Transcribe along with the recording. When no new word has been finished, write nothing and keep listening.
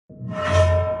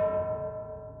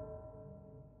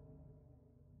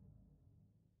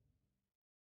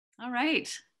All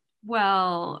right.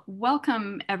 Well,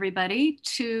 welcome everybody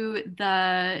to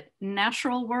the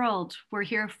natural world. We're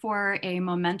here for a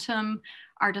Momentum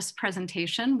artist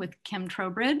presentation with Kim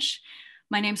Trowbridge.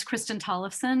 My name is Kristin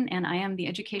Tollefson and I am the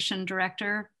education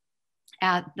director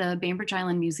at the Bainbridge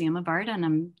Island Museum of Art, and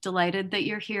I'm delighted that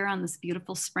you're here on this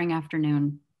beautiful spring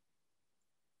afternoon.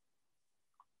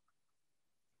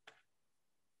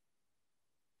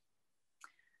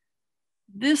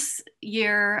 This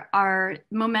year, our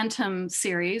Momentum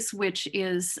series, which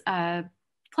is a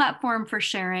platform for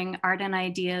sharing art and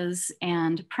ideas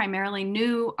and primarily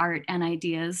new art and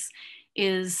ideas,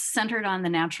 is centered on the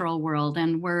natural world.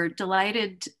 And we're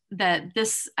delighted that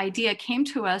this idea came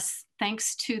to us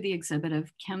thanks to the exhibit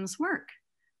of Kim's work.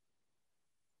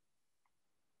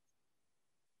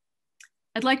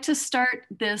 I'd like to start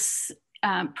this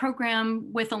program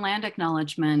with a land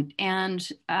acknowledgement and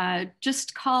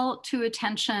just call to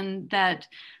attention that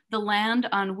the land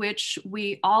on which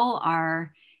we all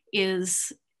are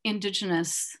is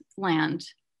Indigenous land.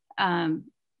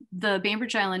 The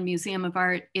Bainbridge Island Museum of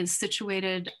Art is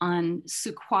situated on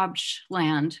Suquamish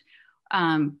land.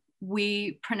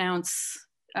 We pronounce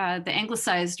the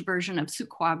anglicized version of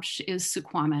Suquamish is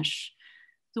Suquamish.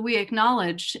 So we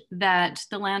acknowledge that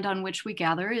the land on which we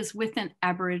gather is within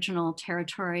Aboriginal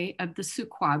territory of the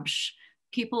Suquamish,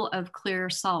 people of clear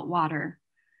salt water.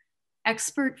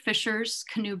 Expert fishers,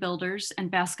 canoe builders, and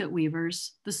basket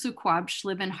weavers, the Suquamish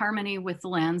live in harmony with the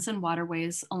lands and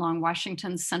waterways along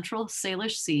Washington's central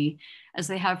Salish Sea, as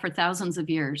they have for thousands of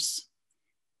years.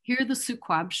 Here, the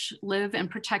Suquamish live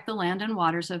and protect the land and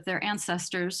waters of their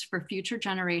ancestors for future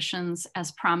generations,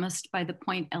 as promised by the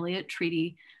Point Elliott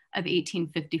Treaty of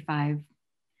 1855.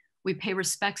 We pay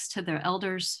respects to their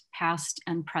elders, past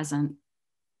and present.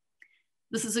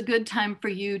 This is a good time for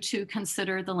you to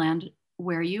consider the land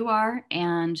where you are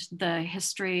and the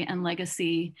history and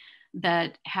legacy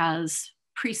that has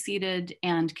preceded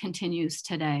and continues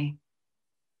today.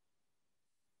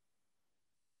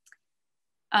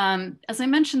 As I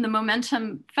mentioned, the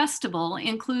Momentum Festival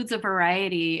includes a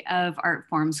variety of art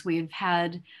forms. We've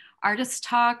had artist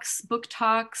talks, book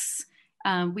talks.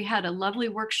 We had a lovely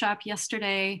workshop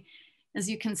yesterday. As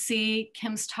you can see,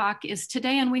 Kim's talk is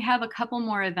today, and we have a couple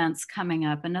more events coming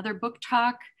up. Another book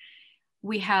talk.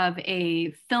 We have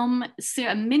a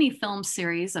mini film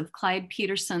series of Clyde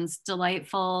Peterson's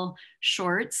delightful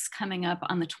shorts coming up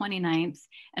on the 29th.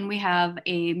 And we have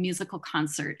a musical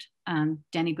concert,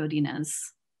 Danny Godinez.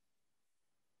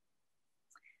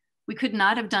 We could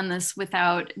not have done this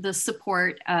without the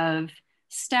support of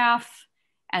staff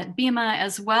at BIMA,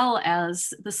 as well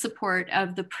as the support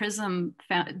of the PRISM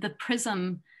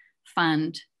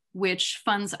Fund, which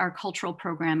funds our cultural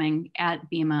programming at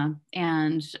BIMA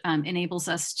and enables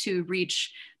us to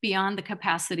reach beyond the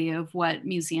capacity of what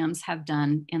museums have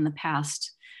done in the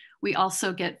past. We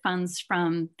also get funds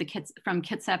from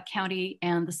Kitsap County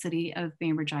and the city of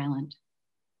Bainbridge Island.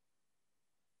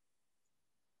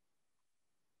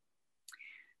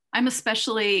 I'm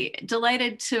especially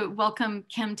delighted to welcome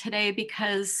Kim today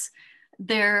because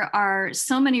there are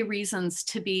so many reasons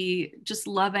to be just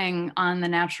loving on the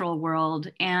natural world.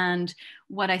 And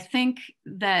what I think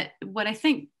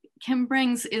Kim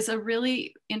brings is a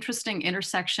really interesting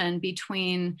intersection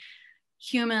between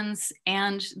humans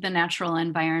and the natural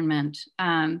environment.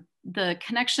 The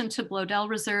connection to Bloedel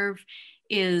Reserve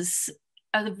is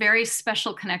a very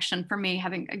special connection for me.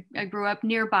 I grew up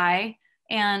nearby,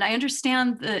 and I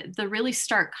understand the really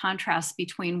stark contrast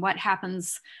between what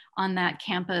happens on that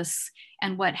campus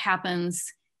and what happens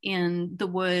in the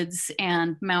woods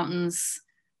and mountains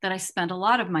that I spent a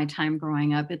lot of my time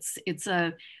growing up. It's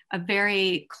a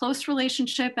very close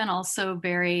relationship and also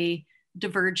very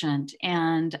divergent.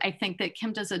 And I think that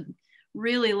Kim does a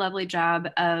really lovely job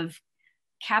of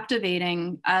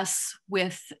captivating us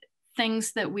with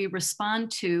things that we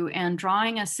respond to and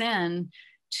drawing us in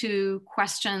to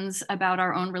questions about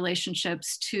our own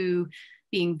relationships to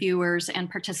being viewers and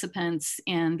participants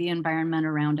in the environment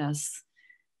around us.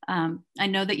 I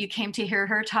know that you came to hear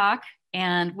her talk,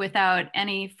 and without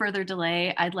any further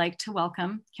delay, I'd like to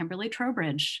welcome Kimberly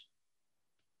Trowbridge.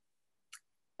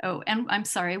 Oh, and I'm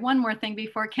sorry, one more thing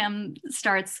before Kim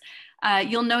starts.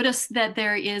 You'll notice that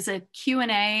there is a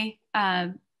Q&A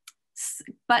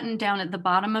button down at the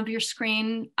bottom of your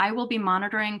screen. I will be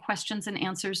monitoring questions and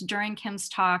answers during Kim's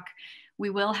talk.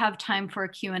 We will have time for a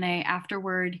Q&A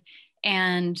afterward.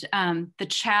 And the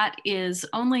chat is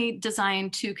only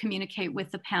designed to communicate with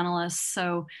the panelists.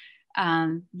 So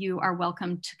you are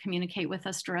welcome to communicate with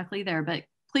us directly there, but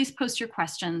please post your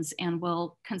questions and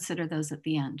we'll consider those at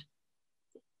the end.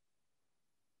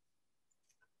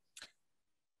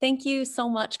 Thank you so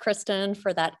much, Kristin,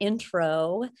 for that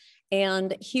intro.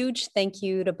 And huge thank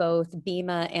you to both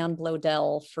BIMA and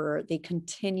Bloedel for the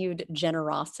continued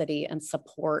generosity and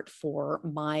support for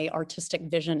my artistic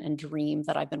vision and dream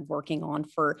that I've been working on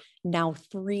for now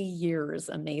 3 years,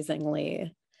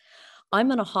 amazingly. I'm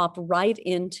going to hop right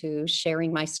into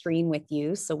sharing my screen with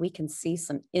you so we can see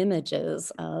some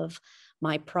images of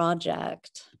my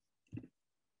project.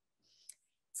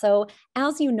 So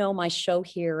as you know, my show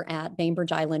here at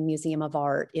Bainbridge Island Museum of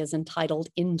Art is entitled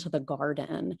Into the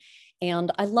Garden.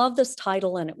 And I love this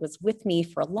title, and it was with me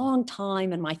for a long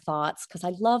time in my thoughts because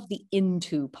I love the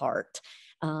into part.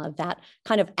 That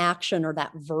kind of action or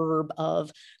that verb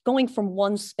of going from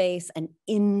one space and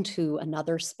into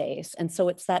another space. And so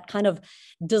it's that kind of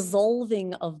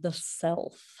dissolving of the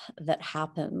self that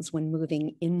happens when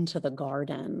moving into the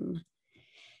garden.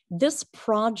 This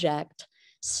project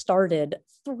started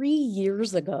 3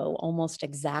 years ago, almost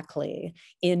exactly,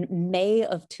 in May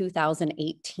of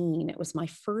 2018. It was my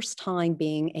first time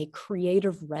being a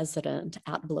creative resident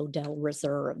at Bloedel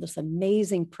Reserve, this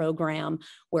amazing program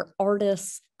where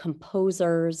artists,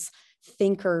 composers,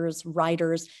 thinkers,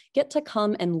 writers get to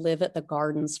come and live at the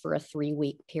gardens for a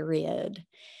 3-week period.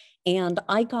 And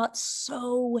I got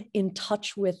so in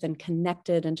touch with and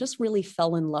connected and just really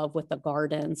fell in love with the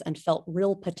gardens and felt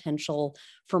real potential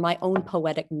for my own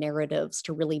poetic narratives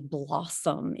to really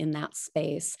blossom in that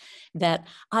space that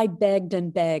I begged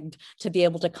and begged to be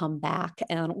able to come back.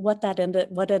 And what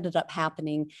ended up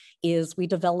happening is we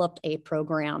developed a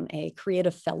program, a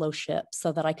creative fellowship,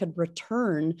 so that I could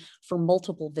return for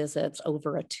multiple visits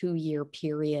over a 2-year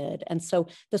period. And so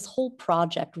this whole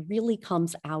project really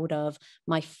comes out of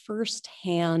my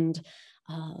firsthand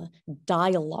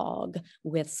dialogue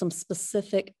with some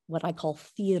specific, what I call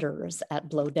theaters at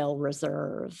Bloedel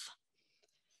Reserve.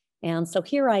 And so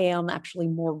here I am actually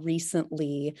more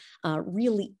recently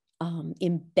really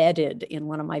embedded in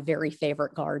one of my very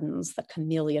favorite gardens, the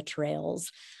Camellia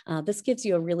Trails. This gives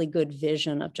you a really good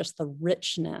vision of just the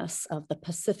richness of the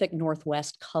Pacific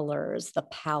Northwest colors, the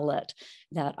palette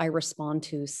that I respond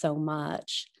to so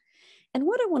much. And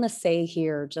what I want to say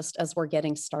here, just as we're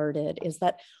getting started, is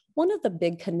that one of the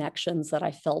big connections that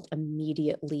I felt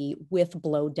immediately with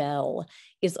Bloedel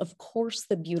is, of course,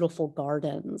 the beautiful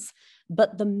gardens,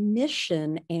 but the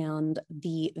mission and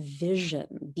the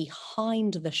vision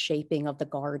behind the shaping of the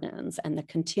gardens and the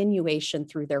continuation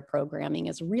through their programming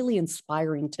is really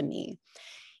inspiring to me,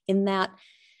 in that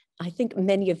I think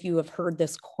many of you have heard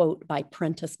this quote by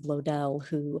Prentice Bloedel,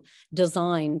 who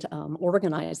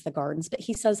organized the gardens, but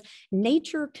he says,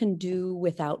 "Nature can do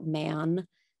without man,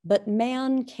 but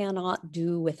man cannot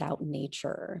do without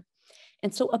nature."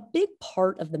 And so a big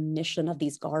part of the mission of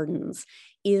these gardens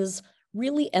is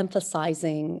really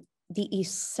emphasizing the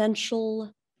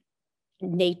essential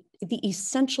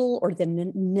or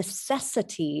the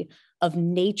necessity of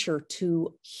nature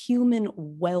to human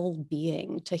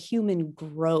well-being, to human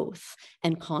growth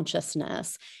and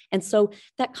consciousness. And so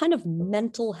that kind of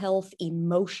mental health,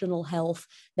 emotional health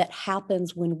that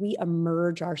happens when we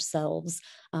emerge ourselves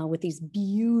with these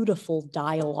beautiful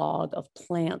dialogue of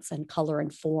plants and color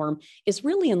and form is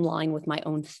really in line with my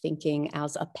own thinking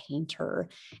as a painter.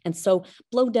 And so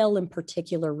Bloedel in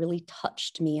particular really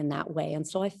touched me in that way. And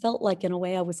so I felt like in a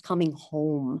way I was coming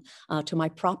home to my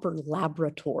proper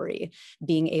laboratory,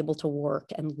 being able to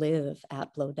work and live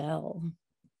at Bloedel.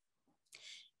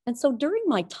 And so during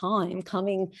my time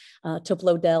coming to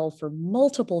Bloedel for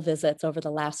multiple visits over the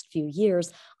last few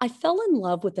years, I fell in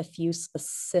love with a few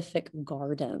specific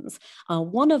gardens.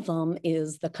 One of them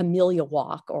is the Camellia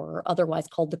Walk, or otherwise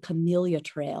called the Camellia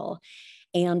Trail.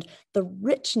 And the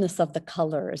richness of the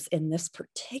colors in this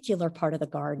particular part of the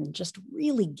garden just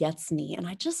really gets me. And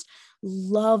I just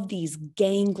love these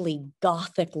gangly,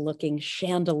 Gothic looking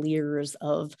chandeliers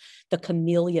of the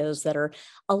camellias that are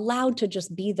allowed to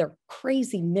just be their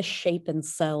crazy misshapen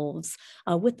selves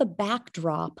with the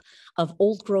backdrop of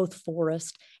old growth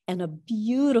forest and a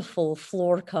beautiful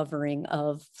floor covering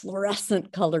of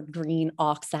fluorescent colored green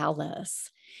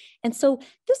oxalis. And so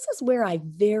this is where I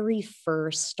very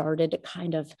first started to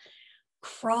kind of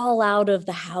crawl out of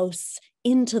the house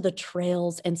into the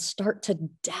trails and start to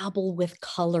dabble with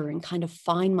color and kind of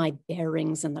find my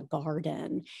bearings in the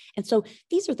garden. And so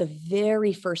these are the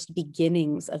very first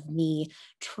beginnings of me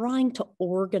trying to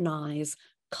organize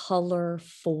color,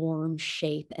 form,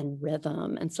 shape, and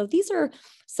rhythm. And so these are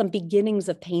some beginnings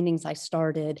of paintings I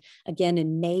started again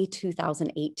in May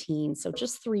 2018, so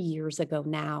just 3 years ago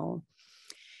now.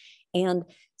 And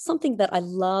something that I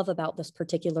love about this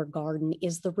particular garden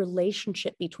is the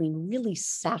relationship between really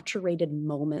saturated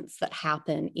moments that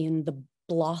happen in the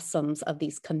blossoms of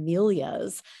these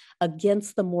camellias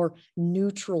against the more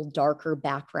neutral, darker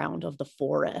background of the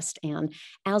forest. And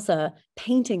as a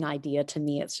painting idea, to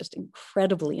me, it's just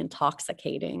incredibly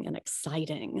intoxicating and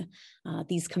exciting.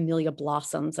 These camellia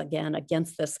blossoms, again,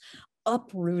 against this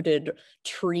uprooted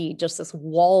tree, just this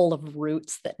wall of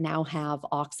roots that now have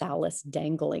oxalis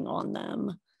dangling on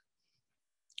them.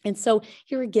 And so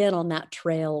here again on that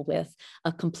trail with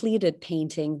a completed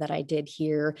painting that I did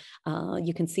here,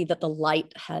 you can see that the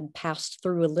light had passed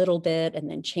through a little bit and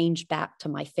then changed back to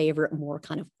my favorite, more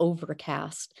kind of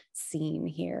overcast scene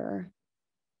here.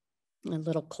 A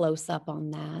little close up on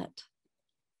that.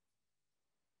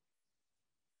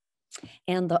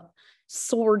 And the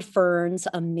sword ferns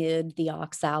amid the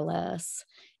oxalis.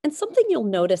 And something you'll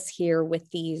notice here with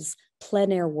these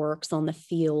plein air works on the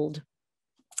field,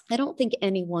 I don't think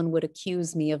anyone would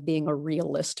accuse me of being a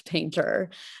realist painter.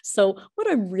 So what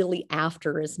I'm really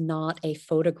after is not a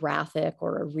photographic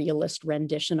or a realist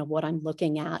rendition of what I'm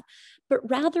looking at, but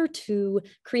rather to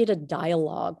create a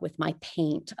dialogue with my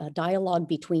paint, a dialogue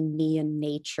between me and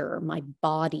nature, my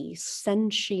body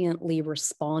sentiently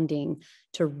responding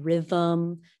to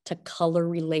rhythm, to color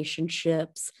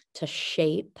relationships, to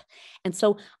shape. And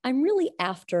so I'm really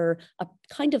after a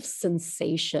kind of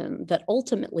sensation that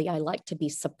ultimately I like to be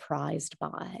surprised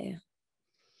by.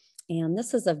 And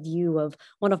this is a view of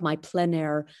one of my plein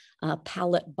air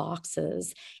palette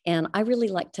boxes. And I really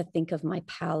like to think of my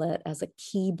palette as a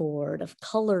keyboard of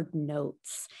colored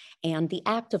notes. And the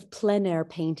act of plein air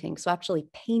painting, so actually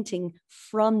painting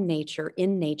from nature,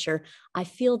 in nature, I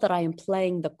feel that I am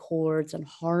playing the chords and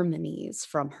harmonies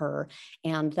from her,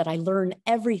 and that I learn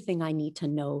everything I need to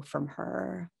know from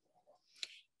her.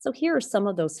 So here are some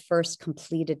of those first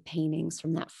completed paintings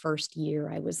from that first year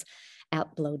I was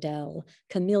at Bloedel,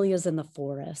 Camellias in the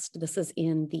Forest. This is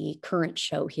in the current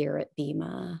show here at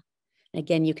BIMA.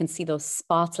 Again, you can see those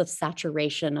spots of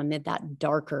saturation amid that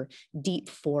darker, deep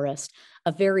forest,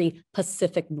 a very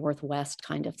Pacific Northwest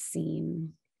kind of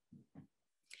scene.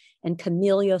 And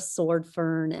camellia, sword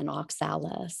fern, and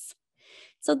oxalis.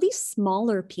 So these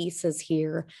smaller pieces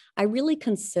here, I really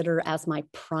consider as my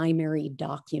primary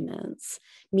documents,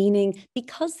 meaning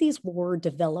because these were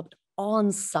developed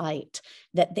on site,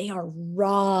 that they are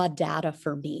raw data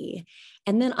for me.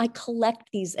 And then I collect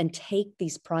these and take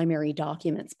these primary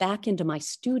documents back into my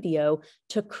studio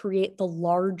to create the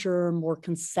larger, more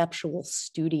conceptual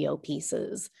studio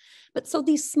pieces. But so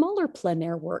these smaller plein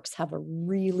air works have a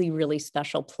really, really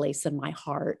special place in my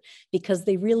heart, because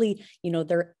they really,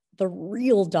 they're the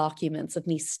real documents of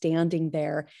me standing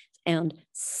there and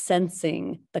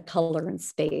sensing the color and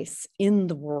space in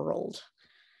the world.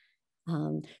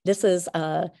 This is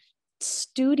a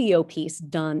studio piece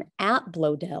done at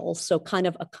Bloedel, so kind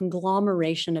of a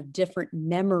conglomeration of different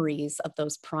memories of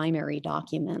those primary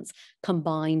documents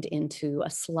combined into a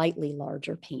slightly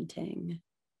larger painting.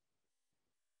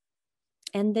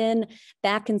 And then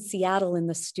back in Seattle in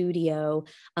the studio,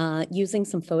 using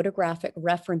some photographic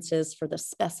references for the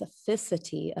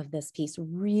specificity of this piece,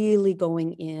 really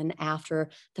going in after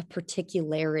the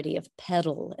particularity of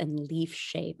petal and leaf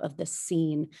shape of the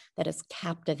scene that has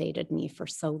captivated me for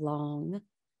so long.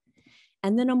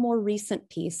 And then a more recent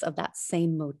piece of that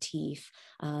same motif,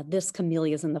 this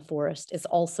Camellias in the Forest, is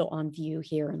also on view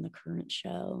here in the current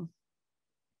show.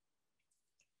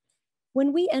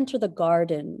 When we enter the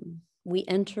garden, we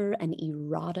enter an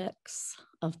erotics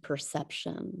of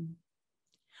perception.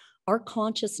 Our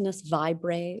consciousness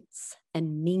vibrates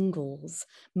and mingles,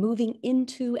 moving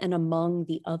into and among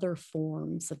the other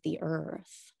forms of the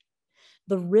earth.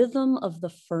 The rhythm of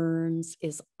the ferns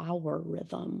is our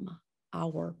rhythm,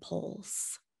 our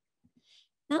pulse.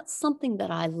 That's something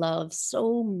that I love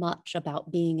so much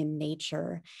about being in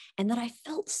nature, and that I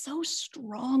felt so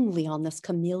strongly on this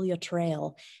Camellia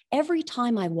Trail. Every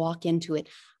time I walk into it,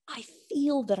 I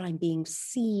feel that I'm being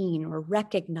seen or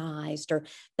recognized, or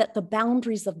that the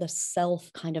boundaries of the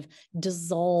self kind of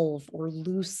dissolve or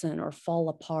loosen or fall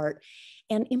apart.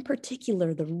 And in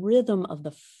particular, the rhythm of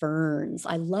the ferns.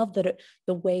 I love that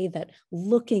the way that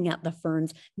looking at the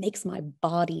ferns makes my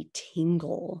body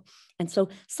tingle. And so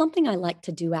something I like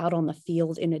to do out on the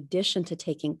field, in addition to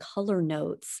taking color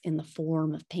notes in the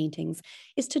form of paintings,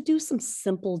 is to do some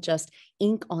simple just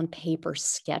ink on paper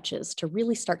sketches to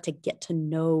really start to get to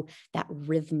know that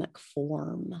rhythmic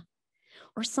form.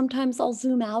 Or sometimes I'll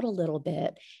zoom out a little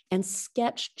bit and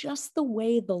sketch just the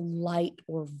way the light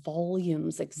or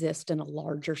volumes exist in a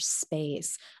larger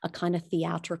space, a kind of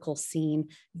theatrical scene,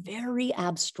 very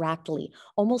abstractly,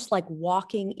 almost like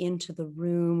walking into the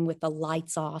room with the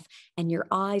lights off and your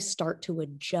eyes start to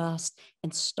adjust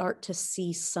and start to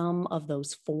see some of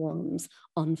those forms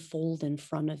unfold in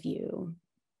front of you.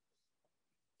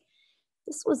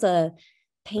 This was a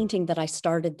painting that I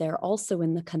started there also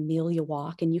in the Camellia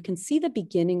Walk, and you can see the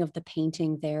beginning of the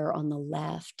painting there on the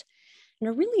left. And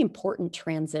a really important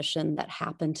transition that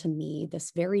happened to me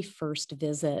this very first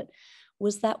visit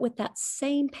was that with that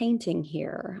same painting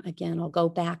here, again, I'll go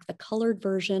back the colored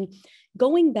version,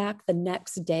 going back the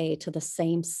next day to the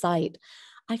same site,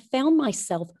 I found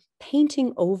myself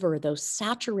painting over those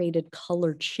saturated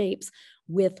colored shapes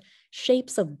with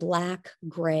shapes of black,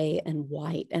 gray, and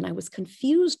white. And I was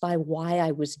confused by why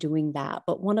I was doing that.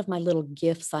 But one of my little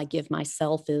gifts I give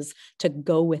myself is to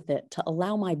go with it, to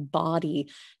allow my body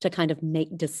to kind of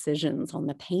make decisions on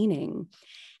the painting.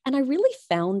 And I really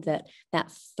found that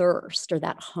that thirst or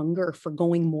that hunger for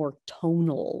going more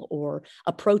tonal or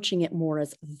approaching it more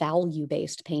as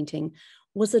value-based painting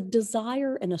was a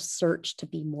desire and a search to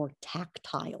be more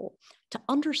tactile, to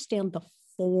understand the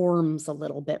forms a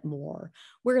little bit more,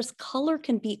 whereas color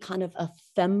can be kind of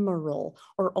ephemeral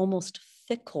or almost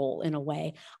fickle in a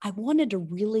way. I wanted to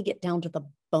really get down to the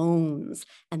bones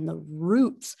and the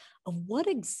roots of what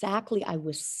exactly I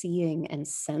was seeing and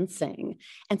sensing.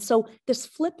 And so this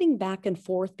flipping back and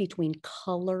forth between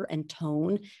color and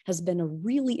tone has been a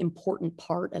really important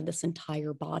part of this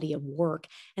entire body of work.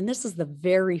 And this is the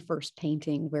very first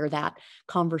painting where that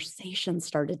conversation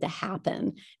started to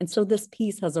happen. And so this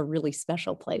piece has a really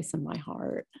special place in my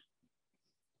heart.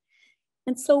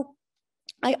 And so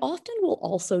I often will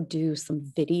also do some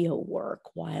video work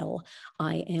while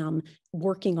I am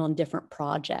working on different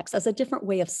projects as a different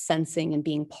way of sensing and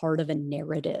being part of a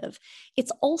narrative.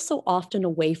 It's also often a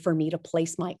way for me to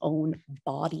place my own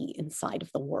body inside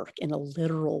of the work in a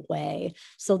literal way,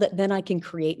 so that then I can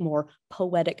create more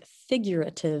poetic,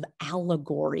 figurative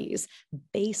allegories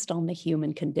based on the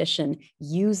human condition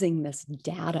using this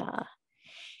data.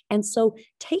 And so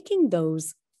taking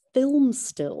those film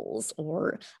stills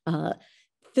or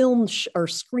or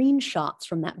screenshots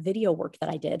from that video work that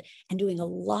I did and doing a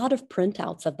lot of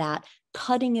printouts of that,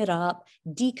 cutting it up,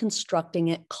 deconstructing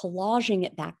it, collaging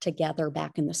it back together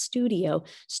back in the studio,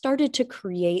 started to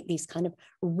create these kind of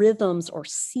rhythms or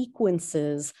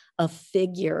sequences of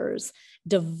figures,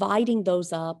 dividing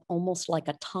those up almost like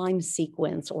a time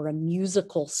sequence or a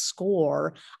musical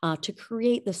score to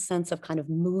create the sense of kind of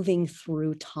moving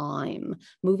through time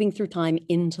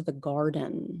into the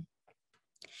garden.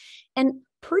 And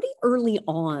pretty early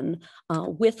on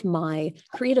with my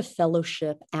creative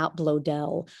fellowship at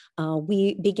Bloedel,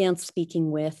 we began speaking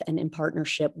with and in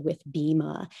partnership with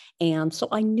BIMA. And so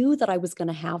I knew that I was going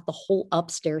to have the whole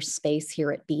upstairs space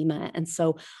here at BIMA. And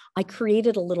so I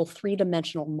created a little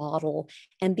three-dimensional model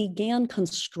and began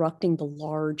constructing the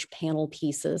large panel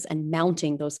pieces and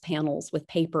mounting those panels with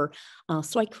paper.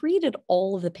 So I created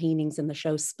all of the paintings in the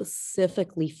show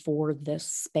specifically for this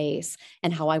space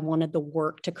and how I wanted the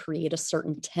work to create a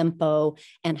certain tempo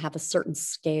and have a certain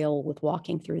scale with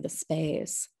walking through the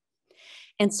space.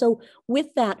 And so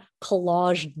with that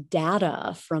collage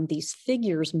data from these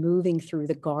figures moving through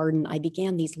the garden, I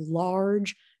began these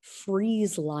large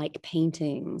frieze-like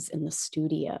paintings in the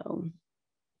studio,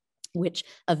 which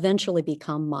eventually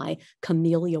become my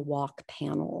Camellia Walk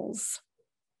panels.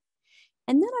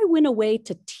 And then I went away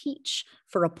to teach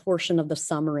for a portion of the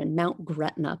summer in Mount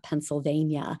Gretna,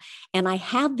 Pennsylvania. And I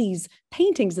had these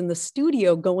paintings in the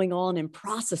studio going on in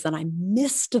process, and I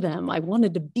missed them. I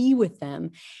wanted to be with them.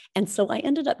 And so I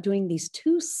ended up doing these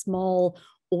two small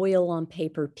oil on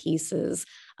paper pieces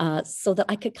so that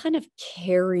I could kind of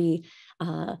carry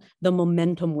the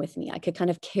momentum with me. I could kind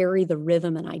of carry the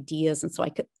rhythm and ideas. And so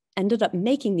I ended up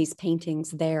making these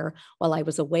paintings there while I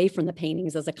was away from the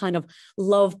paintings as a kind of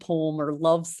love poem or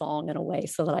love song in a way,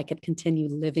 so that I could continue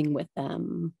living with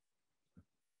them.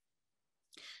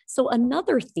 So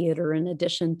another theater, in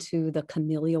addition to the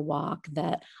Camellia Walk,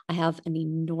 that I have an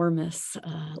enormous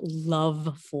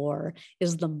love for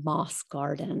is the Moss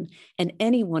Garden. And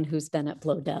anyone who's been at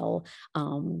Bloedel,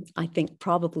 I think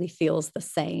probably feels the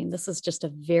same. This is just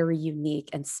a very unique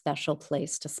and special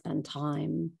place to spend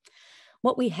time.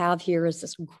 What we have here is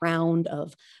this ground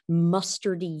of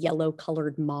mustardy yellow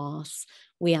colored moss.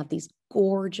 We have these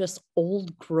gorgeous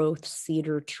old growth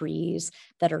cedar trees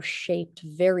that are shaped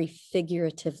very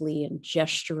figuratively and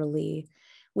gesturally.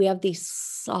 We have these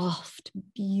soft,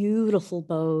 beautiful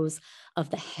boughs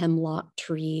of the hemlock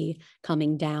tree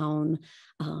coming down.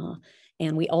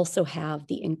 And we also have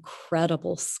the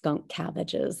incredible skunk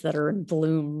cabbages that are in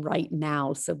bloom right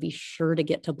now. So be sure to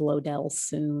get to Bloedel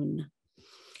soon.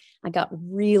 I got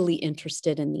really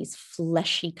interested in these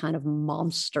fleshy kind of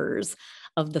monsters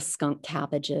of the skunk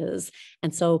cabbages.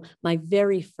 And so my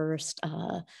very first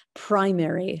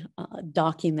primary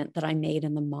document that I made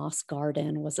in the moss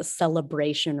garden was a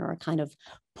celebration or a kind of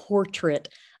portrait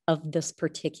of this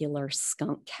particular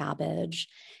skunk cabbage.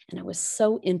 And I was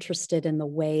so interested in the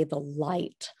way the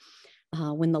light,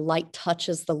 when the light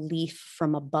touches the leaf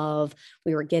from above,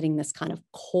 we were getting this kind of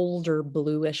colder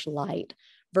bluish light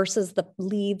versus the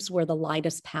leaves where the light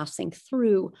is passing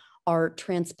through are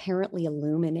transparently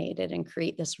illuminated and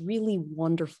create this really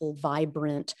wonderful,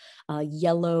 vibrant,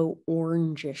 yellow,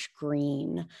 orangish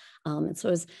green. And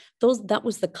so that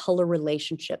was the color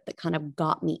relationship that kind of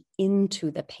got me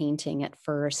into the painting at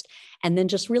first, and then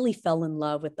just really fell in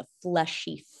love with the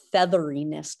fleshy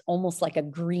featheriness, almost like a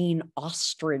green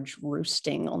ostrich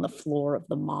roosting on the floor of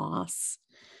the moss.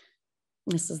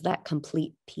 This is that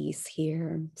complete piece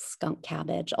here, skunk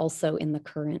cabbage, also in the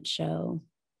current show.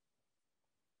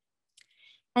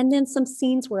 And then some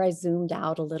scenes where I zoomed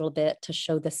out a little bit to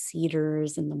show the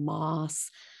cedars and the moss,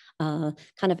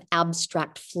 kind of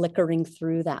abstract flickering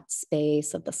through that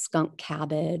space of the skunk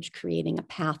cabbage, creating a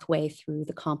pathway through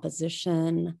the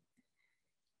composition.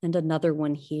 And another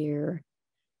one here.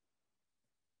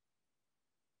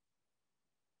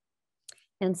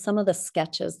 And some of the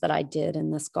sketches that I did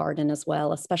in this garden as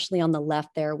well, especially on the left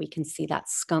there, we can see that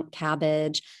skunk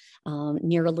cabbage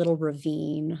near a little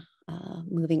ravine,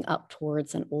 moving up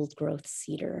towards an old growth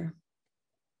cedar.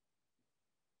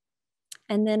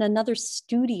 And then another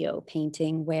studio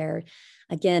painting where,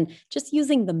 again, just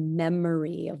using the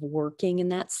memory of working in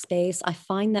that space, I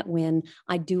find that when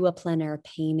I do a plein air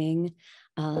painting,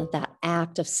 that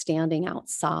act of standing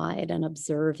outside and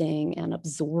observing and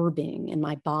absorbing in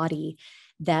my body,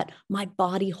 that my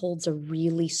body holds a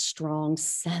really strong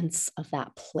sense of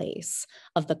that place,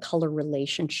 of the color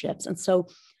relationships. And so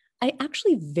I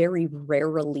actually very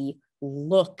rarely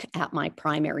look at my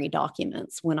primary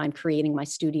documents when I'm creating my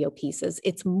studio pieces.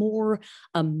 It's more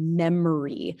a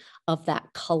memory of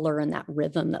that color and that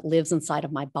rhythm that lives inside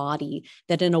of my body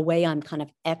that in a way I'm kind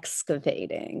of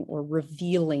excavating or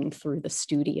revealing through the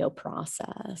studio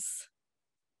process.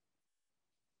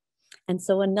 And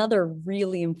so another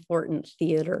really important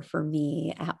theater for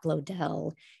me at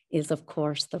Bloedel is, of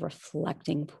course, the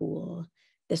reflecting pool,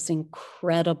 this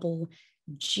incredible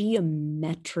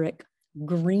geometric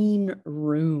green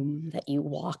room that you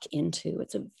walk into.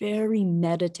 It's a very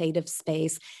meditative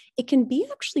space. It can be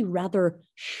actually rather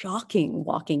shocking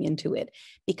walking into it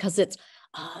because it's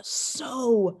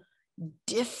so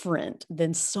different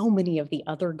than so many of the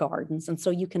other gardens. And so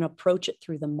you can approach it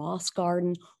through the moss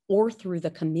garden or through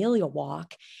the camellia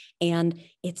walk. And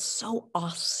it's so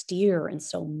austere and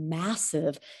so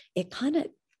massive, it kind of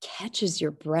catches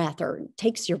your breath or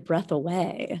takes your breath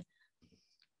away.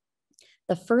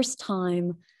 The first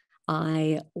time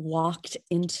I walked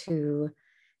into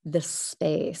this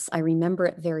space, I remember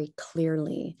it very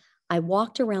clearly. I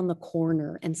walked around the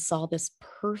corner and saw this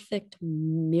perfect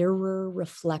mirror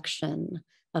reflection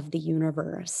of the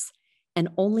universe. And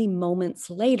only moments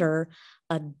later,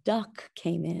 a duck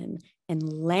came in and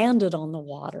landed on the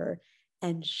water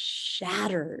and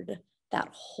shattered that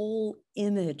whole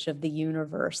image of the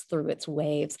universe through its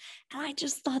waves. And I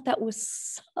just thought that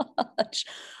was such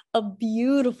a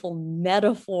beautiful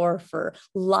metaphor for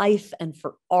life and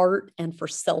for art and for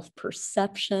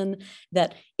self-perception,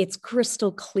 that it's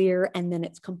crystal clear and then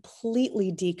it's completely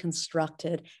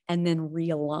deconstructed and then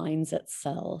realigns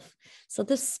itself. So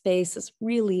this space is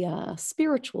really a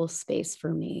spiritual space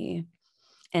for me.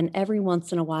 And every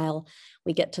once in a while,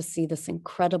 we get to see this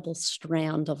incredible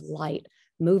strand of light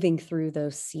moving through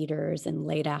those cedars in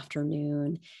late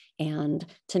afternoon. And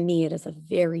to me, it is a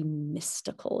very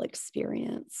mystical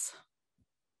experience.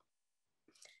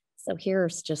 So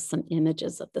here's just some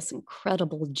images of this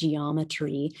incredible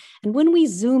geometry. And when we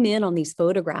zoom in on these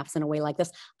photographs in a way like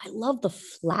this, I love the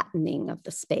flattening of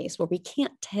the space where we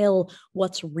can't tell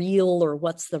what's real or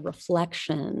what's the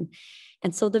reflection.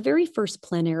 And so the very first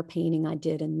plein air painting I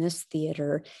did in this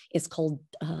theater is called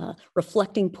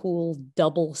Reflecting Pool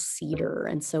Double Cedar.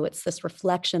 And so it's this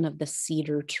reflection of the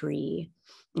cedar tree,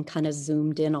 and kind of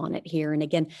zoomed in on it here. And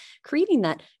again, creating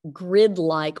that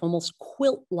grid-like, almost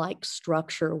quilt-like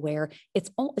structure where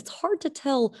it's hard to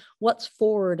tell what's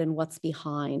forward and what's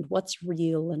behind, what's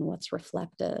real and what's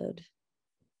reflected.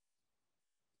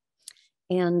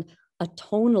 And a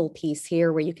tonal piece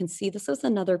here where you can see this is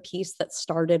another piece that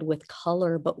started with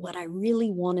color, but what I really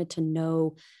wanted to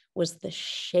know was the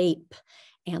shape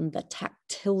and the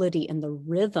tactility and the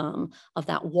rhythm of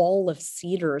that wall of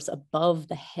cedars above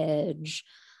the hedge.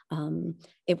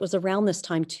 It was around this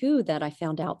time too that I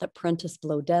found out that Prentice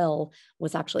Bloedel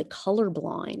was actually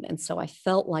colorblind. And so I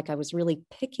felt like I was really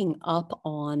picking up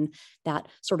on that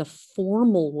sort of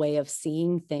formal way of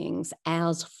seeing things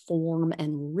as form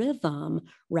and rhythm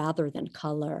rather than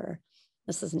color.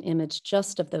 This is an image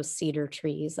just of those cedar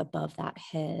trees above that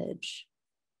hedge.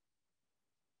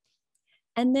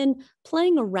 And then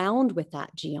playing around with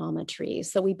that geometry.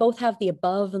 So we both have the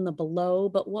above and the below,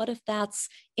 but what if that's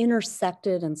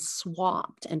intersected and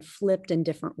swapped and flipped in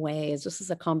different ways? This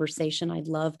is a conversation I'd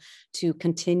love to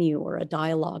continue, or a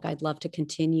dialogue I'd love to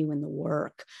continue in the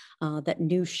work, that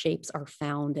new shapes are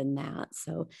found in that.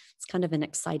 So it's kind of an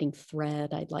exciting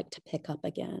thread I'd like to pick up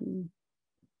again.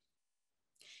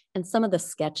 And some of the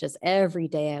sketches, every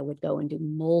day I would go and do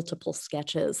multiple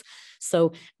sketches.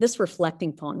 So this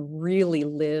reflecting pond really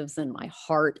lives in my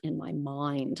heart, in my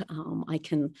mind. I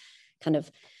can kind of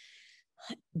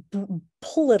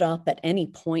pull it up at any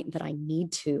point that I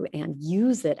need to and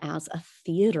use it as a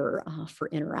theater for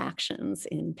interactions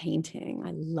in painting.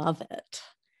 I love it.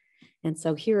 And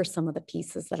so here are some of the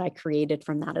pieces that I created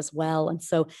from that as well. And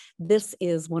so this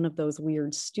is one of those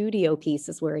weird studio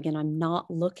pieces where, again, I'm not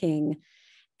looking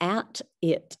at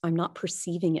it, I'm not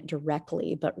perceiving it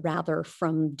directly, but rather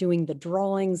from doing the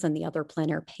drawings and the other plein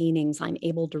air paintings, I'm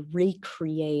able to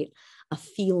recreate a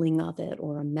feeling of it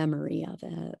or a memory of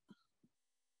it.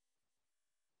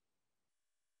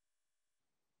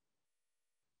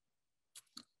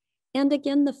 And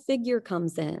again, the figure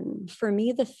comes in. For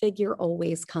me, the figure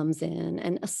always comes in,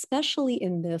 and especially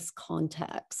in this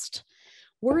context.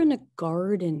 We're in a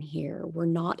garden here. We're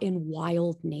not in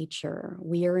wild nature.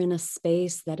 We are in a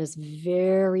space that is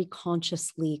very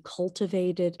consciously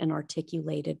cultivated and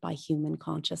articulated by human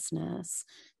consciousness.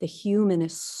 The human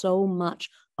is so much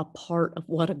a part of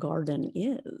what a garden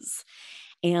is.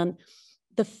 And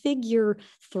the figure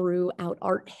throughout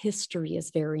art history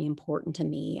is very important to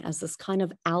me as this kind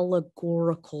of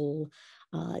allegorical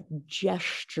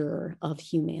gesture of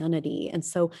humanity. And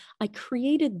so I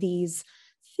created these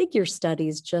figure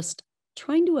studies, just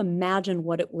trying to imagine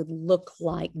what it would look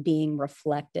like being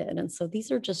reflected. And so these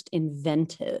are just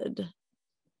invented.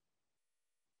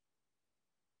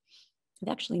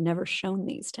 I've actually never shown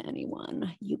these to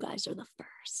anyone. You guys are the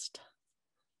first.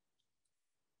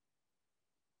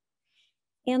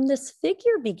 And this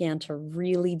figure began to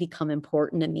really become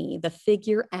important to me, the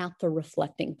figure at the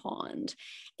reflecting pond.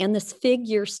 And this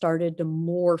figure started to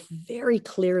morph very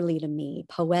clearly to me,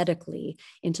 poetically,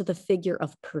 into the figure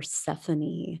of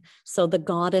Persephone. So the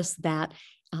goddess that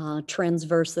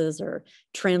transverses or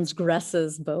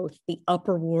transgresses both the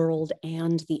upper world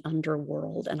and the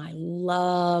underworld. And I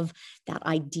love that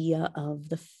idea of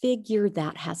the figure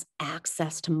that has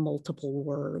access to multiple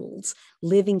worlds,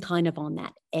 living kind of on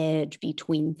that edge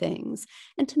between things.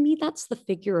 And to me, that's the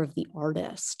figure of the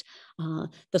artist,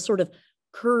 the sort of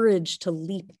courage to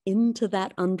leap into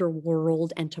that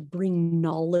underworld and to bring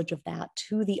knowledge of that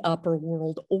to the upper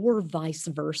world, or vice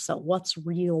versa. What's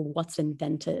real, what's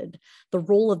invented. The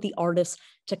role of the artist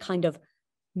to kind of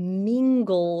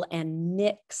mingle and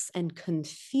mix and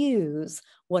confuse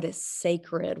what is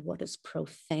sacred, what is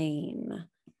profane.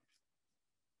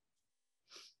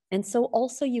 And so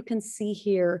also you can see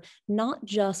here, not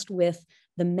just with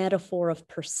the metaphor of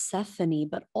Persephone,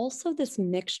 but also this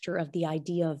mixture of the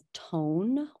idea of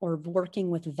tone, or working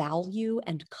with value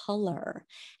and color.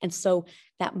 And so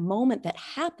that moment that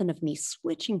happened of me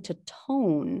switching to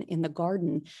tone in the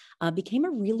garden became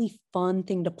a really fun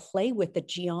thing to play with the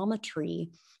geometry,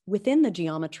 within the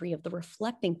geometry of the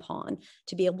reflecting pond,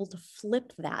 to be able to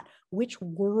flip that. Which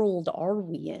world are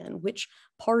we in? Which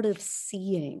part of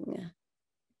seeing?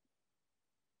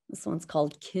 This one's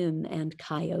called Kim and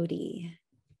Coyote.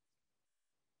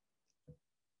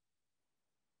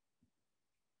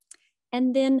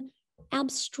 And then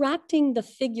abstracting the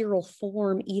figural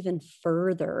form even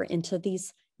further into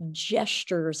these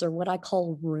gestures, or what I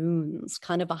call runes,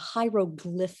 kind of a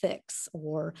hieroglyphics,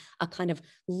 or a kind of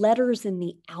letters in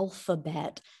the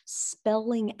alphabet,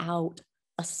 spelling out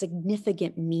a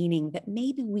significant meaning that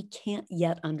maybe we can't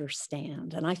yet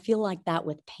understand. And I feel like that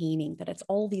with painting, that it's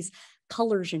all these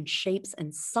colors and shapes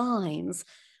and signs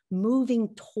moving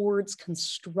towards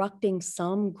constructing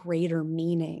some greater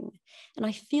meaning. And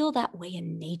I feel that way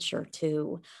in nature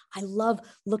too. I love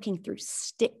looking through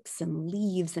sticks and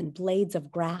leaves and blades of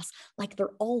grass, like they're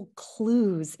all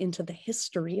clues into the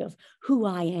history of who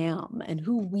I am and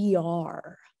who we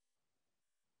are.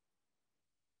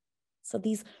 So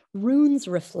these runes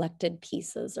reflected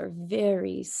pieces are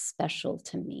very special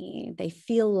to me. They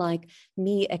feel like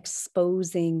me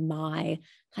exposing my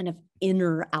kind of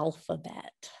inner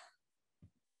alphabet.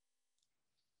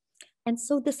 And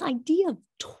so this idea of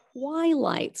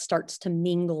twilight starts to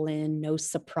mingle in, no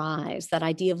surprise, that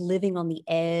idea of living on the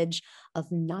edge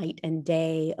of night and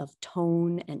day, of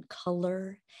tone and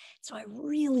color. So I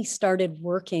really started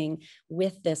working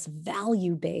with this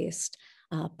value-based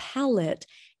palette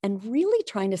and really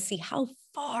trying to see how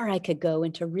far I could go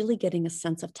into really getting a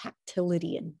sense of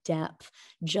tactility and depth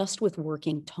just with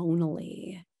working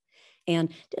tonally.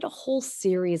 And did a whole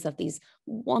series of these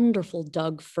wonderful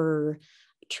Doug fir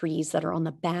trees that are on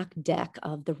the back deck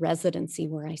of the residency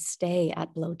where I stay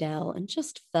at Bloedel, and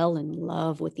just fell in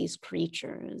love with these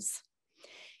creatures.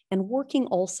 And working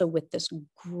also with this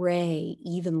gray,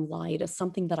 even light is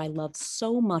something that I love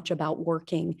so much about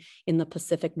working in the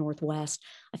Pacific Northwest.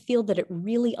 I feel that it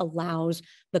really allows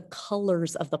the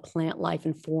colors of the plant life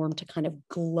and form to kind of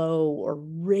glow or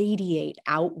radiate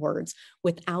outwards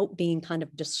without being kind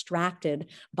of distracted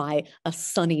by a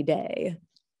sunny day.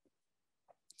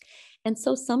 And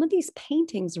so some of these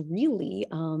paintings really,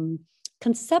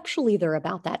 conceptually, they're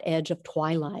about that edge of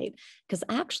twilight, because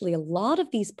actually a lot of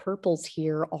these purples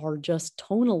here are just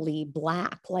tonally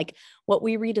black. Like what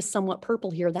we read as somewhat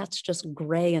purple here, that's just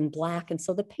gray and black. And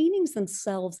so the paintings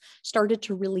themselves started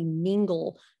to really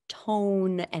mingle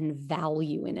tone and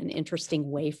value in an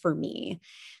interesting way for me.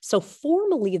 So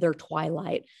formally they're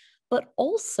twilight, but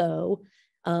also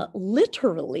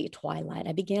literally twilight.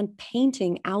 I began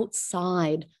painting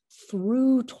outside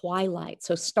through twilight.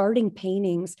 So starting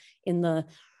paintings in the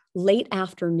late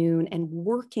afternoon and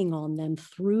working on them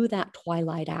through that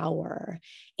twilight hour.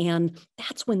 And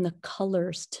that's when the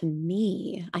colors, to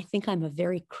me, I think I'm a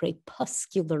very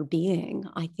crepuscular being.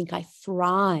 I think I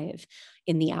thrive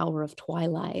in the hour of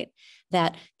twilight,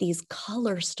 that these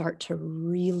colors start to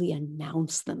really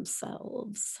announce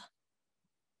themselves.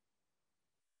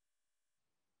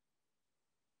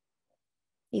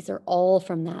 These are all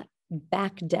from that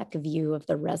back deck view of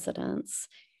the residence.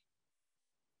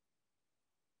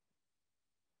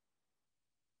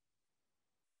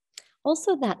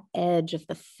 Also that edge of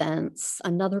the fence,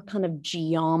 another kind of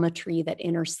geometry that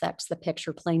intersects the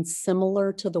picture plane,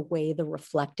 similar to the way the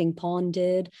reflecting pond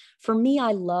did. For me,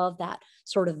 I love that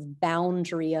sort of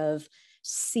boundary of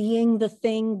seeing the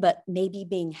thing, but maybe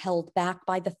being held back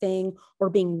by the thing, or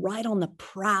being right on the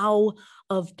prow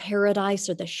of paradise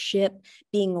or the ship,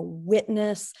 being a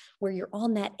witness where you're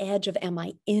on that edge of, am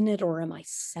I in it or am I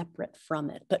separate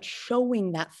from it? But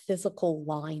showing that physical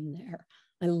line there.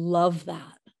 I love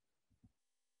that.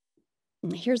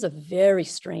 And here's a very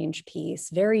strange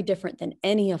piece, very different than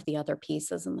any of the other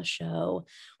pieces in the show,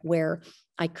 where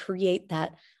I create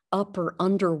that upper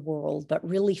underworld, but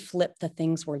really flip the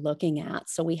things we're looking at.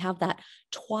 So we have that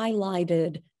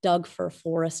twilighted Doug fir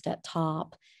forest at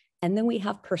top, and then we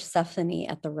have Persephone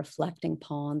at the reflecting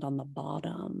pond on the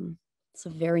bottom. It's a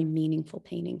very meaningful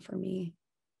painting for me.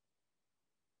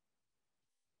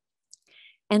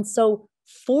 And so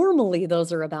formally,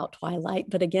 those are about twilight,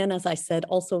 but again, as I said,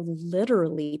 also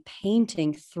literally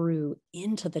painting through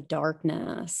into the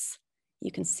darkness.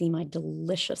 You can see my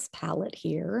delicious palette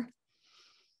here.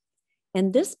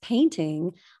 And this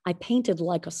painting, I painted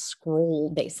like a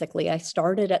scroll, basically. I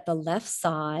started at the left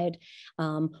side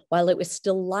while it was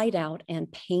still light out, and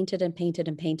painted and painted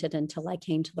and painted until I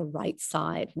came to the right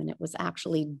side when it was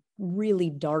actually really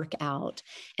dark out.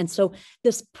 And so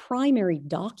this primary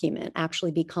document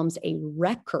actually becomes a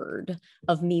record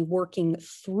of me working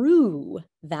through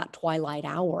that twilight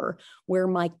hour, where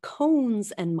my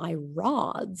cones and my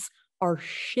rods are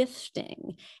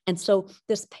shifting. And so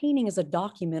this painting is a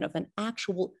document of an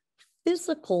actual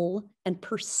physical and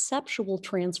perceptual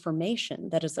transformation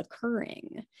that is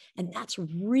occurring. And that's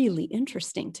really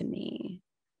interesting to me.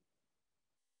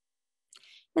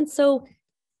 And so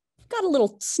I've got a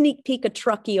little sneak peek of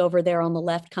Truckee over there on the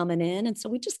left coming in. And so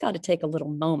we just got to take a little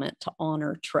moment to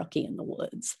honor Truckee in the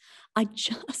woods. I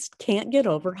just can't get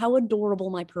over how adorable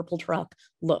my purple truck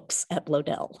looks at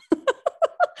Bloedel.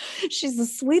 She's the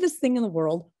sweetest thing in the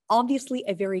world. Obviously,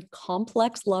 a very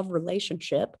complex love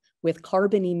relationship with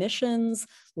carbon emissions,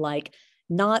 like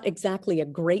not exactly a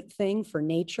great thing for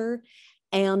nature.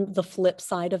 And the flip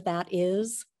side of that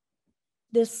is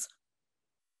this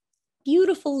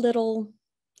beautiful little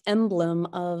emblem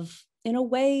of, in a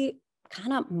way,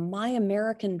 kind of my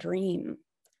American dream.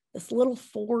 This little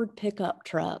Ford pickup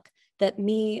truck that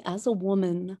me as a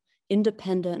woman,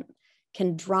 independent,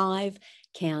 can drive,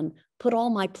 can put all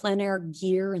my plein air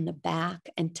gear in the back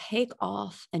and take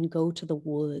off and go to the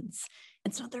woods.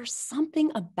 And so there's something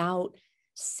about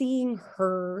seeing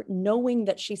her, knowing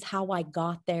that she's how I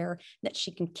got there, that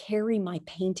she can carry my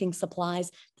painting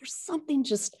supplies, there's something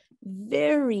just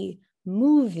very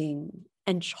moving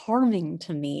and charming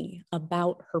to me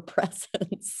about her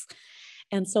presence.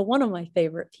 And so one of my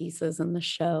favorite pieces in the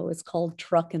show is called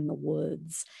Truck in the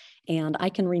Woods. And I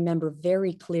can remember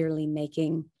very clearly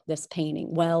making this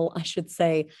painting. Well, I should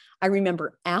say, I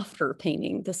remember after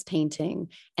painting this painting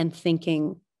and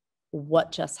thinking,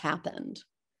 what just happened?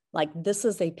 Like, this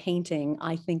is a painting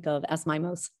I think of as my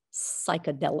most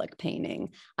psychedelic painting.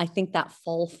 I think that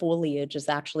fall foliage is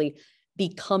actually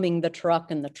becoming the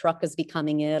truck and the truck is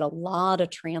becoming it. A lot of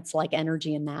trance-like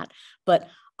energy in that. But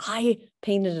I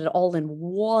painted it all in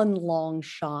one long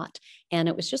shot. And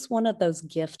it was just one of those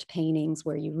gift paintings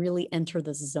where you really enter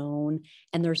the zone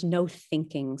and there's no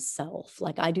thinking self.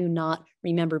 Like, I do not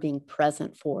remember being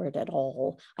present for it at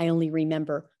all. I only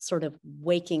remember sort of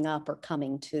waking up or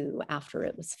coming to after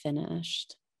it was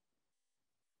finished.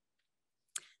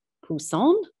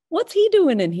 Poussin, what's he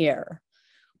doing in here?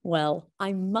 Well,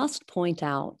 I must point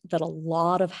out that a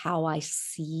lot of how I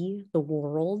see the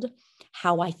world,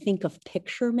 how I think of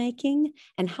picture making,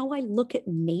 and how I look at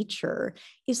nature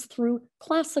is through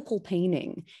classical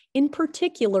painting. In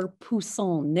particular,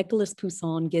 Poussin, Nicolas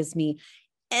Poussin, gives me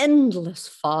endless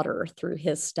fodder through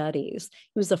his studies.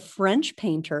 He was a French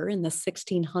painter in the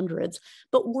 1600s,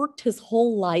 but worked his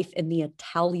whole life in the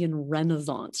Italian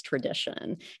Renaissance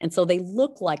tradition. And so they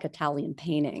look like Italian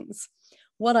paintings.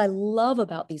 What I love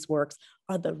about these works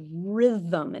are the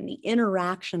rhythm and the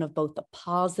interaction of both the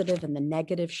positive and the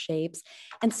negative shapes.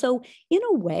 And so in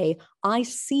a way, I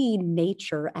see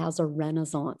nature as a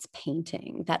Renaissance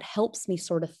painting that helps me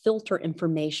sort of filter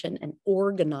information and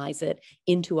organize it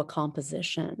into a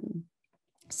composition.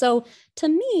 So to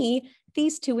me,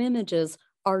 these two images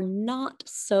are not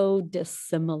so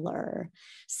dissimilar.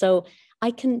 So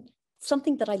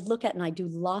something that I look at, and I do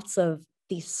lots of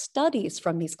these studies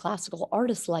from these classical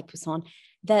artists like Poussin,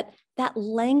 that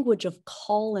language of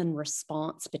call and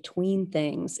response between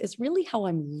things is really how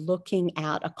I'm looking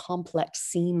at a complex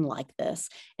scene like this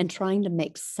and trying to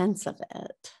make sense of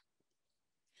it.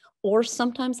 Or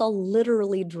sometimes I'll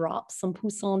literally drop some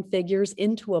Poussin figures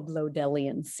into a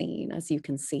Bloedelian scene, as you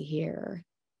can see here.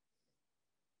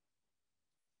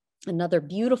 Another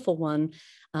beautiful one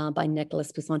by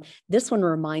Nicolas Poussin. This one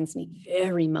reminds me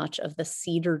very much of the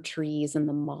cedar trees in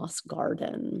the moss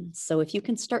garden. So if you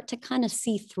can start to kind of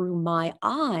see through my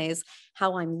eyes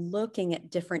how I'm looking at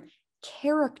different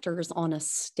characters on a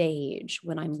stage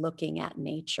when I'm looking at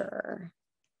nature.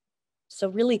 So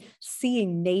really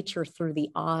seeing nature through the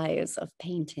eyes of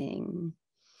painting.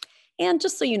 And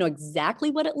just so you know exactly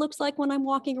what it looks like when I'm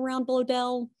walking around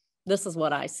Bloedel, this is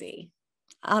what I see.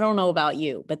 I don't know about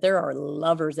you, but there are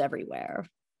lovers everywhere.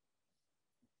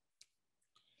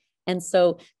 And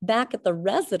so back at the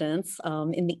residence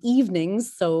in the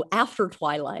evenings, so after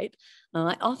twilight,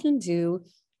 I often do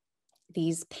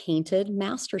these painted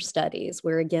master studies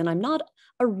where, again, I'm not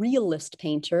a realist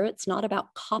painter. It's not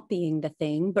about copying the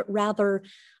thing, but rather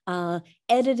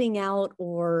editing out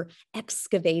or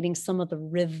excavating some of the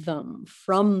rhythm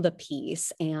from the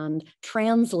piece and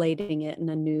translating it in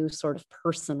a new sort of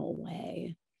personal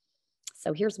way.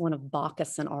 So here's one of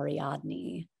Bacchus and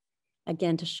Ariadne.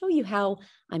 Again, to show you how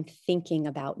I'm thinking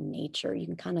about nature, you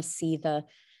can kind of see the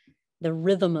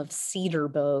rhythm of cedar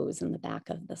boughs in the back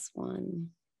of this one.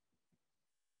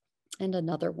 And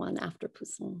another one after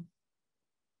Poussin.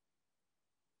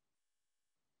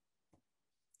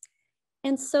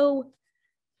 And so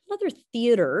another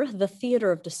theater, the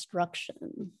theater of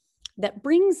destruction, that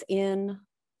brings in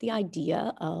the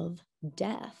idea of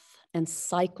death and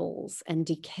cycles and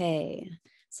decay.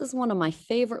 This is one of my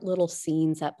favorite little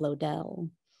scenes at Bloedel.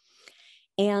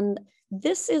 And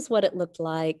this is what it looked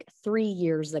like 3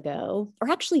 years ago, or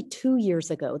actually 2 years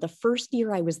ago. The first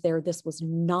year I was there, this was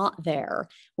not there.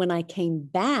 When I came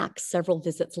back several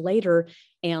visits later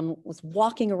and was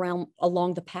walking around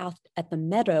along the path at the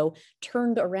meadow,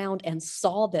 turned around and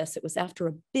saw this. It was after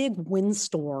a big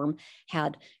windstorm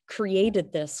had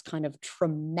created this kind of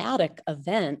traumatic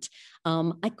event.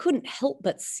 I couldn't help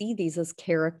but see these as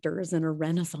characters in a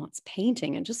Renaissance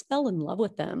painting and just fell in love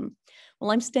with them.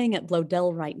 Well, I'm staying at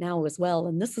Bloedel right now as well,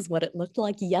 and this is what it looked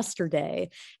like yesterday.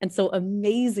 And so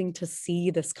amazing to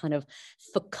see this kind of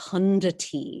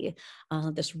fecundity,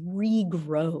 this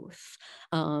regrowth,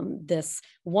 this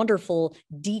wonderful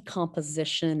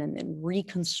decomposition and then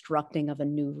reconstructing of a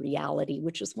new reality,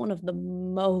 which is one of the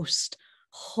most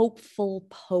hopeful,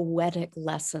 poetic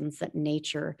lessons that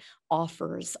nature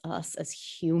offers us as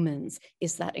humans,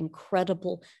 is that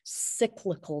incredible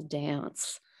cyclical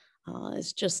dance.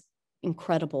 It's just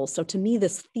incredible. So to me,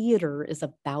 this theater is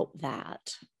about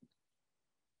that.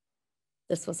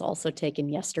 This was also taken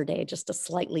yesterday, just a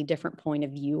slightly different point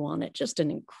of view on it. Just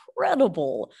an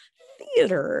incredible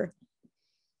theater.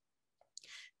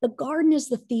 The garden is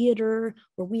the theater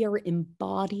where we are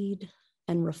embodied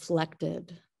and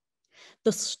reflected.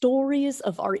 The stories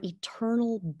of our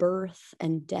eternal birth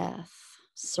and death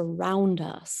surround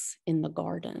us in the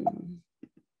garden.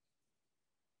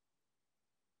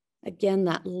 Again,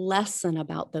 that lesson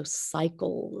about those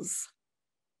cycles,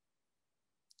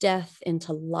 death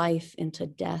into life, into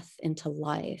death, into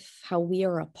life, how we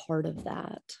are a part of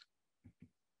that.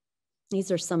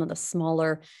 These are some of the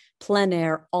smaller plein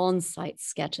air on-site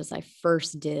sketches I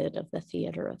first did of the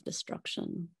theater of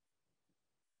destruction.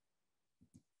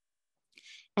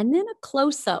 And then a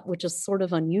close-up, which is sort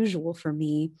of unusual for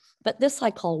me, but this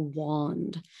I call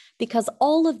wand, because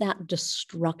all of that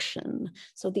destruction,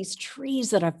 so these trees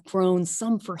that have grown,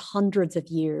 some for hundreds of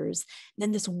years,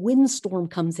 then this windstorm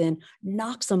comes in,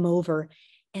 knocks them over,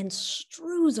 and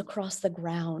strews across the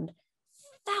ground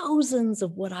thousands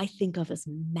of what I think of as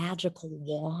magical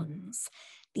wands,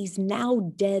 these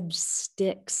now dead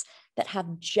sticks that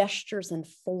have gestures and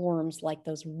forms like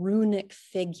those runic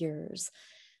figures,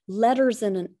 letters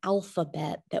in an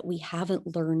alphabet that we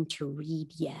haven't learned to read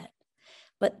yet.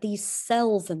 But these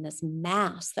cells in this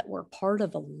mass that were part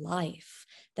of a life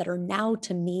that are now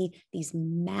to me these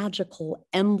magical,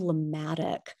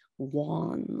 emblematic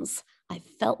wands. I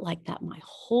felt like that my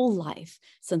whole life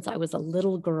since I was a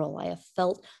little girl. I have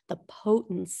felt the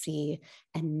potency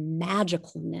and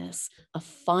magicalness of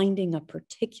finding a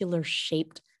particular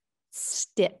shaped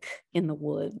stick in the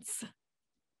woods.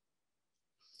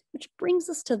 Which brings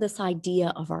us to this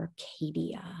idea of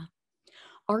Arcadia.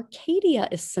 Arcadia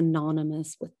is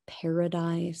synonymous with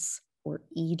paradise or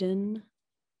Eden.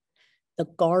 The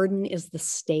garden is the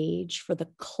stage for the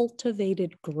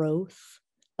cultivated growth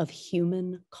of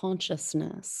human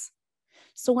consciousness.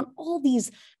 So in all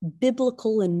these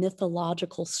biblical and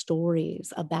mythological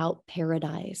stories about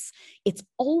paradise, it's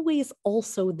always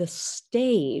also the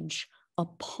stage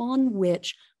upon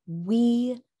which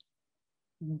we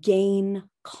gain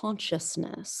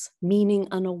consciousness, meaning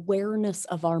an awareness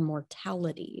of our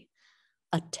mortality.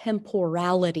 A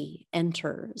temporality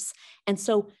enters. And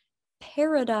so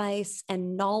paradise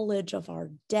and knowledge of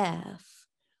our death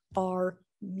are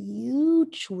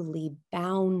mutually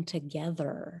bound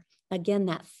together. Again,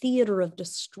 that theater of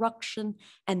destruction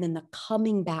and then the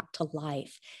coming back to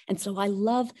life. And so I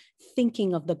love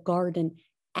thinking of the garden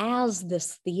as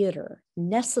this theater,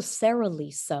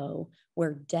 necessarily so,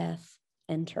 where death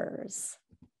enters.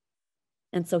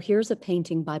 And so here's a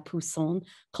painting by Poussin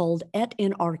called Et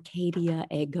in Arcadia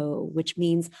Ego, which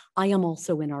means I am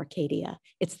also in Arcadia.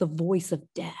 It's the voice of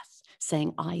death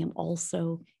saying I am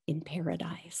also in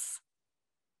paradise.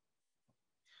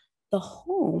 The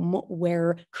home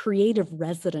where creative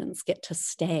residents get to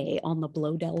stay on the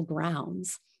Bloedel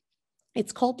grounds,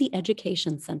 it's called the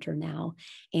Education Center now,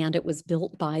 and it was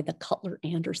built by the Cutler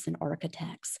Anderson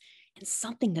architects. And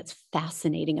something that's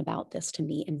fascinating about this to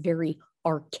me, and very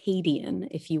Arcadian,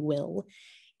 if you will,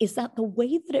 is that the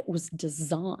way that it was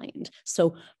designed.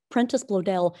 So Prentice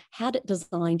Bloedel had it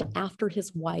designed after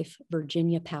his wife,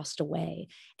 Virginia, passed away.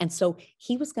 And so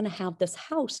he was going to have this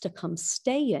house to come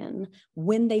stay in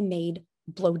when they made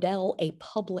Bloedel a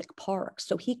public park.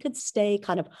 So he could stay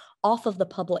kind of off of the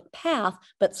public path,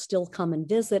 but still come and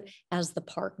visit as the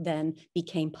park then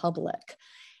became public.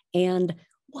 And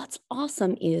what's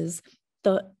awesome is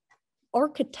the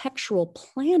architectural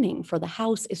planning for the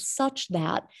house is such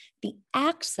that the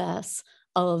access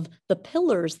of the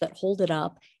pillars that hold it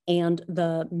up and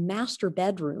the master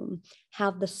bedroom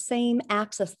have the same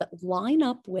access that line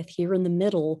up with here in the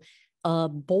middle, a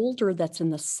boulder that's in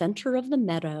the center of the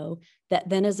meadow that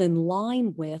then is in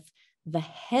line with the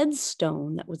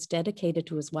headstone that was dedicated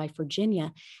to his wife,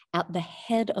 Virginia, at the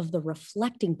head of the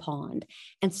reflecting pond.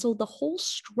 And so the whole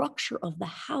structure of the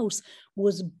house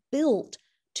was built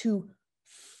to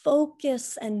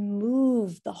focus and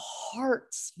move the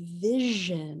heart's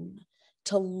vision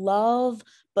to love,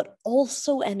 but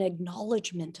also an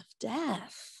acknowledgement of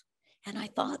death. And I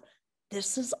thought,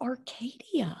 this is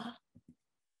Arcadia.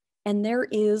 And there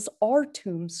is our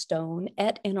tombstone,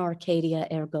 Et in Arcadia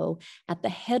Ergo, at the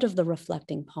head of the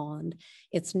reflecting pond.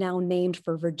 It's now named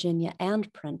for Virginia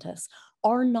and Prentice.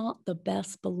 Are not the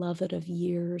best beloved of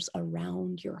years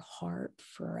around your heart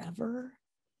forever?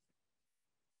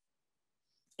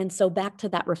 And so back to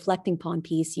that reflecting pond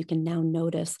piece, you can now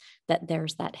notice that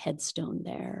there's that headstone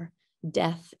there,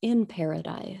 death in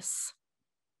paradise.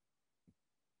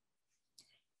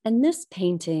 And this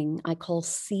painting I call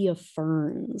Sea of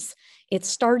Ferns. It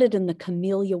started in the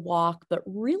Camellia Walk, but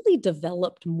really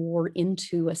developed more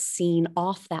into a scene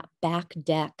off that back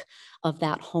deck of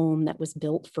that home that was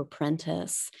built for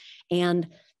Prentice. And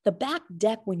the back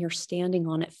deck, when you're standing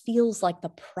on it, feels like the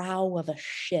prow of a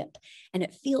ship, and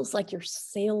it feels like you're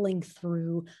sailing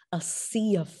through a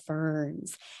sea of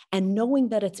ferns. And knowing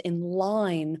that it's in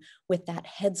line with that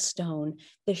headstone,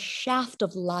 the shaft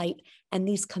of light and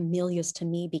these camellias to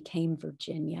me became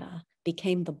Virginia,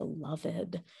 became the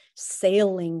beloved,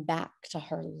 sailing back to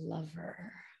her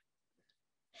lover.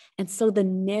 And so the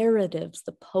narratives,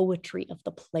 the poetry of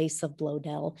the place of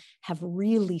Bloedel have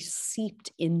really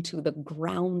seeped into the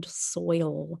ground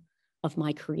soil of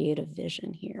my creative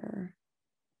vision here.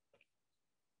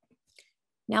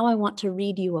 Now I want to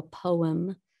read you a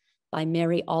poem by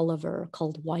Mary Oliver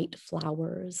called White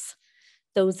Flowers.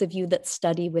 Those of you that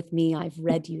study with me, I've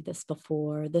read you this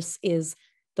before. This is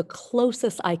the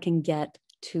closest I can get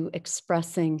to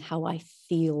expressing how I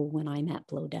feel when I'm at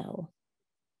Bloedel.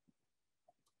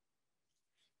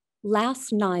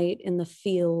 Last night in the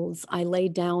fields, I lay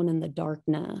down in the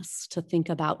darkness to think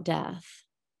about death.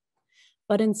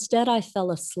 But instead I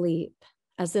fell asleep,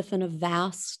 as if in a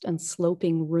vast and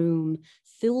sloping room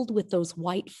filled with those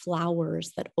white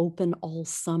flowers that open all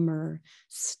summer,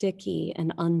 sticky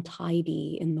and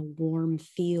untidy in the warm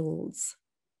fields.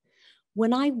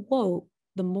 When I woke,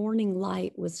 the morning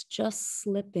light was just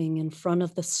slipping in front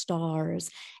of the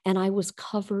stars, and I was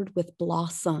covered with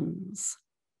blossoms.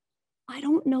 I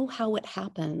don't know how it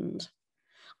happened.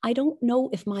 I don't know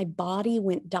if my body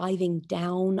went diving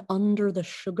down under the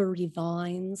sugary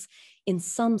vines in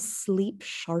some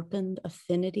sleep-sharpened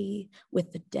affinity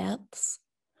with the depths,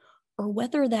 or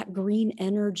whether that green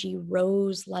energy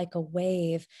rose like a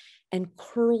wave and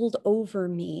curled over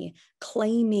me,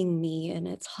 claiming me in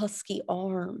its husky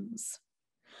arms.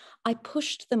 I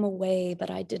pushed them away, but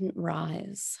I didn't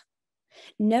rise.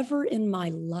 Never in my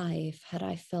life had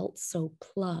I felt so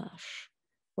plush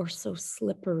or so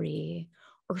slippery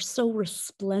or so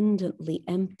resplendently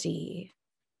empty.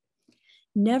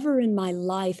 Never in my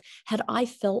life had I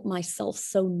felt myself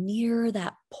so near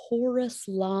that porous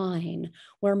line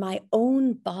where my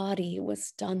own body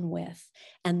was done with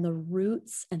and the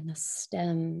roots and the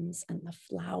stems and the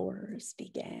flowers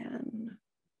began.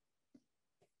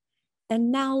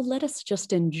 And now let us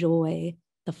just enjoy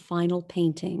the final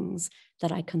paintings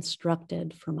that I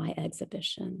constructed for my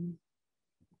exhibition.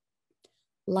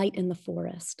 Light in the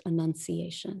Forest,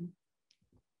 Annunciation.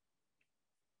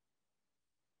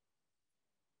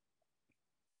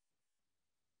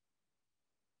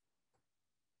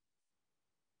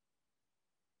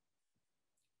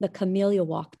 The Camellia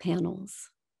Walk panels.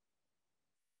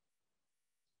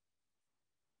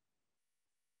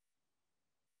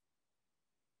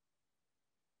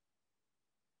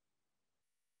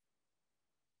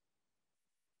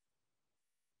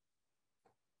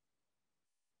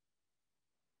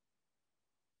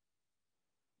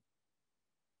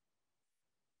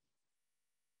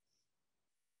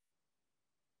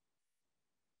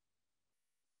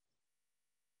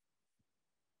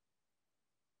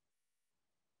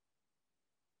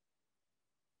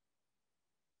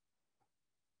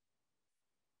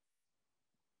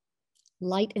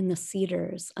 Light in the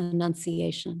Cedars,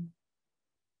 Annunciation.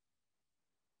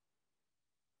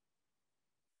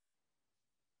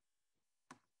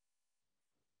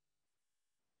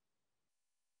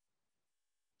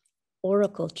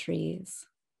 Oracle Trees.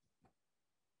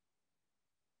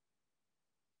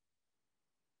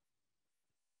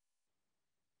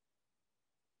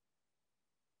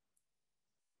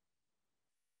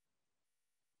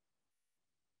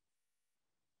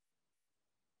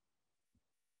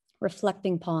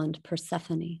 Reflecting Pond,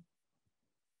 Persephone.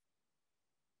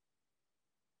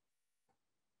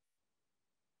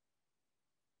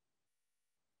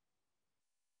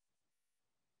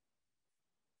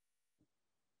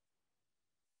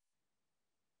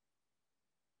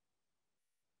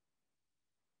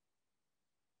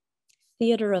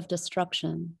 Theater of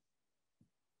Destruction.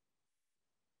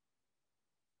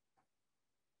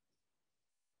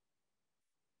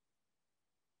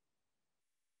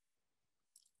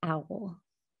 Owl.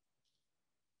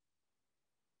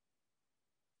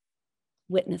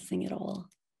 Witnessing it all.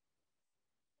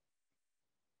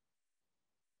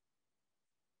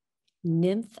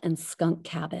 Nymph and Skunk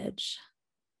Cabbage.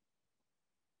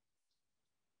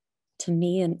 To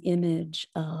me, an image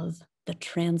of the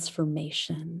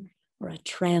transformation or a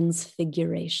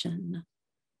transfiguration.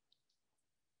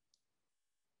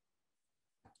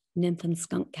 Nymph and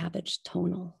Skunk Cabbage,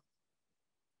 tonal.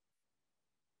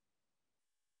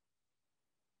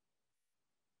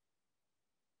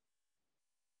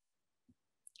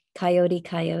 Coyote,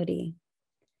 coyote.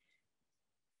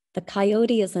 The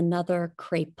coyote is another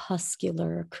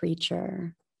crepuscular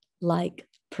creature, like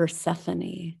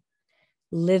Persephone,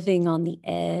 living on the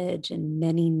edge in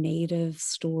many native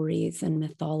stories and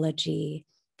mythology,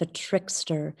 the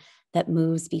trickster that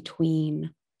moves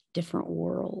between different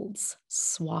worlds,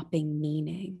 swapping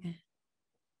meaning.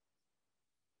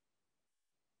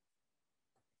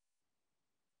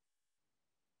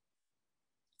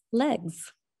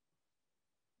 Legs.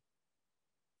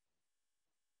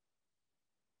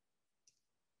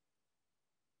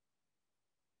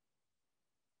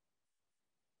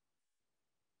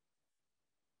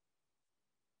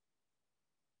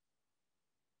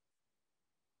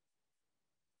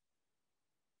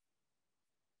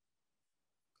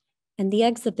 And the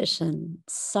exhibition,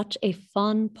 such a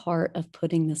fun part of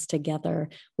putting this together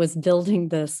was building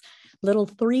this little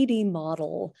 3D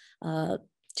model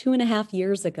 2.5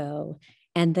 years ago,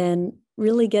 and then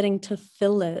really getting to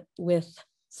fill it with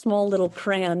small little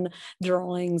crayon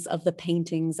drawings of the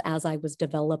paintings as I was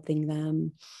developing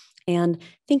them. And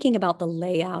thinking about the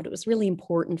layout, it was really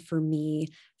important for me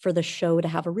for the show to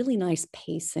have a really nice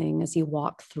pacing as you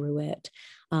walk through it.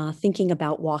 Thinking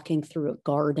about walking through a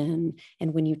garden,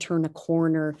 and when you turn a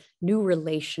corner, new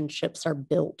relationships are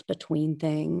built between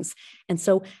things. And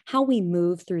so how we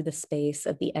move through the space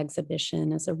of the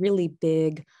exhibition is a really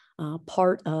big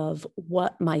part of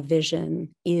what my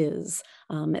vision is.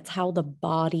 It's how the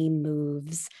body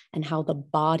moves and how the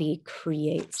body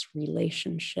creates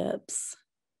relationships.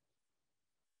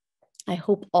 I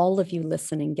hope all of you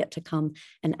listening get to come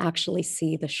and actually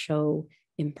see the show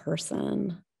in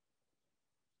person.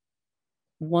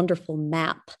 Wonderful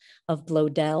map of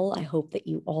Bloedel. I hope that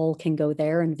you all can go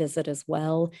there and visit as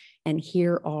well. And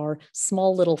here are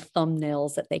small little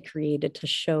thumbnails that they created to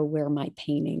show where my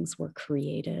paintings were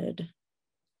created.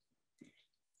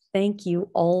 Thank you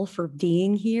all for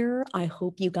being here. I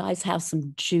hope you guys have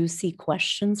some juicy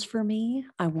questions for me.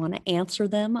 I want to answer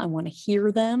them. I want to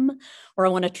hear them, or I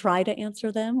want to try to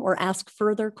answer them or ask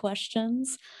further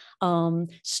questions.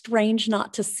 Strange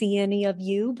not to see any of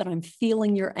you, but I'm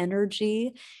feeling your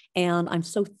energy. And I'm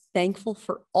so thankful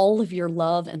for all of your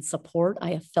love and support.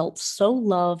 I have felt so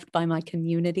loved by my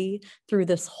community through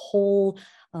this whole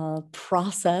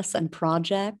process and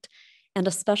project. And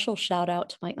a special shout out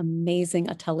to my amazing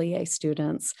atelier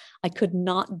students. I could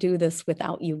not do this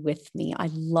without you with me. I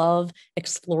love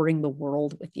exploring the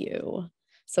world with you.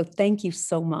 So thank you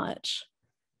so much.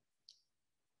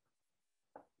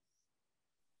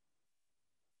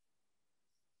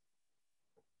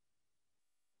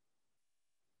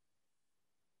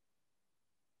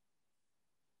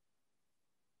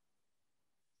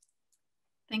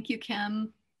 Thank you,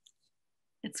 Kim.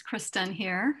 It's Kristin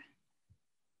here.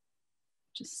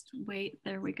 Just wait,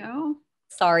 there we go.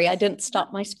 Sorry, I didn't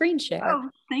stop my screen share. Oh,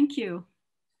 thank you.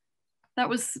 That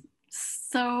was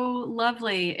so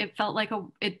lovely. It felt like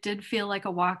it did feel like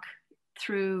a walk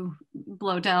through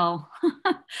Bloedel.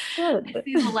 Good. I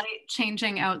see the light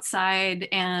changing outside,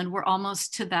 and we're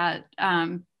almost to that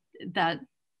that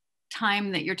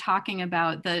time that you're talking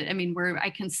about. Where I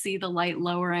can see the light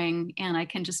lowering, and I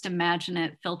can just imagine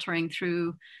it filtering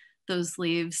through those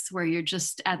leaves, where you're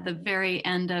just at the very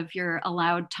end of your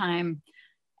allowed time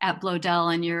at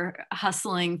Bloedel, and you're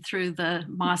hustling through the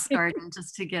moss garden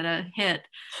just to get a hit.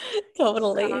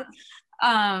 Totally.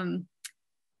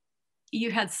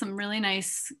 You had some really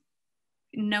nice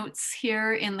notes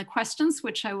here in the questions,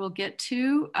 which I will get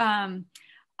to.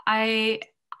 I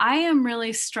am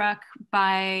really struck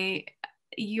by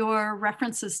your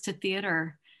references to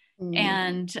theater,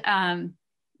 and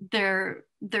they're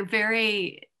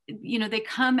very, they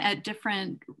come at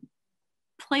different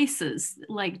places,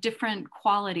 like different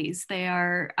qualities. They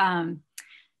are,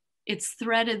 it's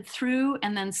threaded through,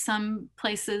 and then some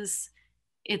places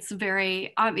it's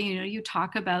very, you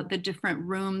talk about the different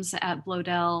rooms at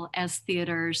Bloedel as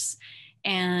theaters,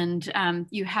 and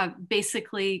you have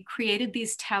basically created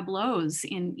these tableaus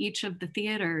in each of the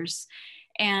theaters.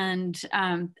 And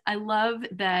I love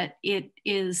that it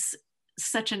is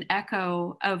such an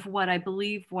echo of what I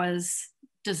believe was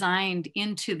designed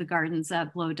into the gardens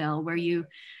at Bloedel, where you've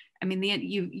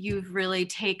really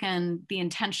taken the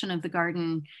intention of the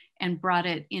garden and brought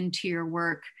it into your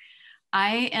work.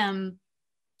 I am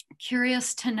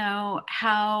curious to know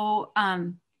how,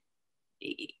 I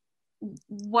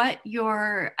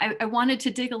wanted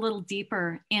to dig a little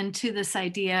deeper into this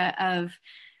idea of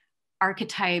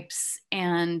archetypes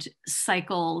and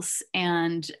cycles,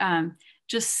 and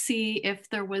just see if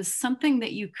there was something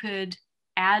that you could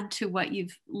add to what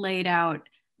you've laid out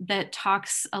that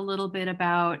talks a little bit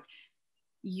about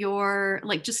your,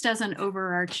 like, just as an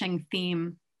overarching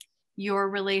theme, your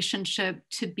relationship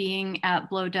to being at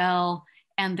Bloedel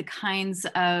and the kinds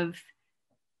of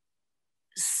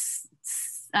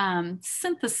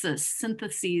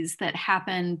syntheses that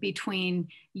happen between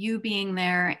you being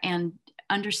there and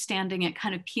understanding it,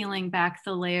 kind of peeling back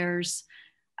the layers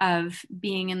of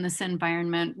being in this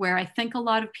environment where I think a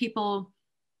lot of people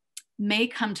may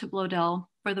come to Bloedel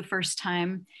for the first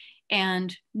time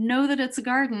and know that it's a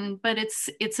garden, but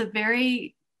it's a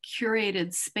very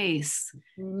curated space.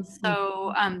 Mm-hmm.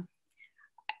 So I'm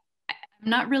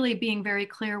not really being very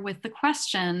clear with the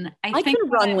question. I think can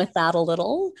run with that a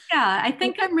little. Yeah, I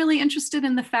think I'm really interested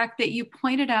in the fact that you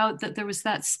pointed out that there was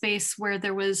that space where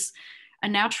there was a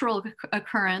natural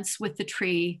occurrence with the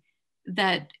tree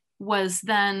that was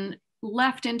then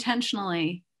left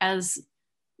intentionally as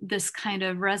this kind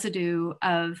of residue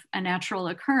of a natural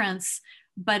occurrence,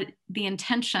 but the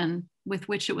intention with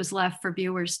which it was left for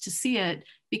viewers to see it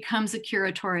becomes a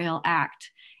curatorial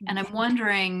act. And I'm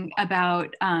wondering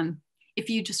about if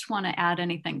you just want to add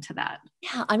anything to that.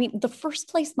 Yeah, I mean, the first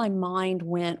place my mind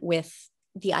went with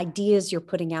the ideas you're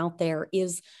putting out there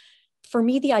is, for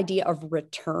me, the idea of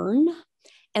return.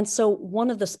 And so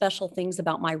one of the special things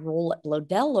about my role at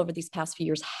Bloedel over these past few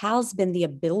years has been the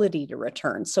ability to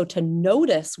return. So to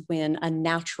notice when a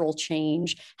natural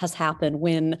change has happened,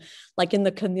 when, like in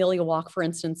the camellia walk, for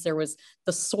instance, there was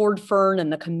the sword fern and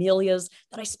the camellias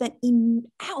that I spent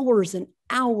hours and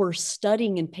hours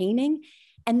studying and painting.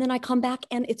 And then I come back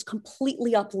and it's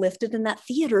completely uplifted and that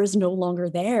theater is no longer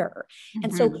there. Mm-hmm.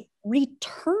 And so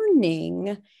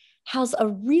returning has a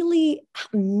really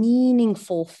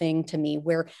meaningful thing to me,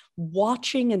 where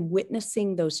watching and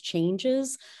witnessing those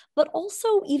changes, but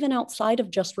also even outside of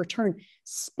just return,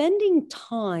 spending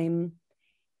time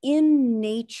in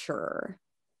nature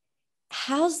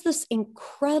has this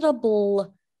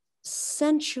incredible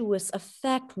sensuous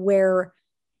effect where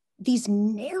these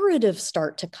narratives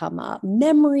start to come up,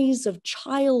 memories of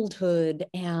childhood,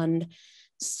 and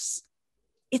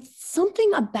it's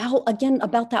something about, again,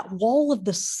 about that wall of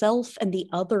the self and the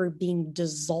other being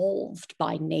dissolved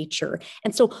by nature.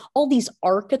 And so all these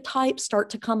archetypes start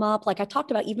to come up. Like I talked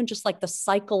about, even just like the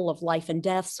cycle of life and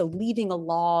death. So leaving a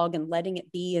log and letting it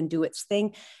be and do its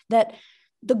thing, that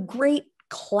the great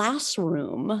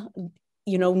classroom,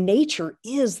 you know, nature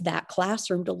is that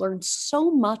classroom to learn so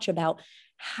much about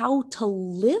how to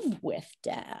live with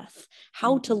death,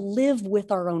 how to live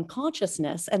with our own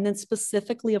consciousness. And then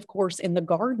specifically, of course, in the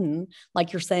garden,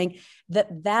 like you're saying,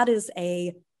 that is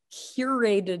a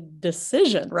curated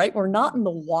decision, right? We're not in the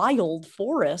wild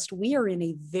forest. We are in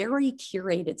a very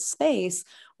curated space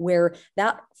where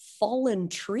that fallen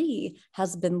tree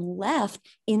has been left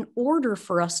in order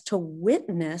for us to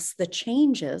witness the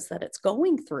changes that it's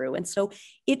going through. And so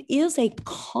it is a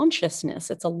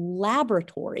consciousness, it's a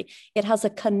laboratory. It has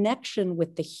a connection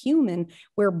with the human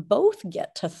where both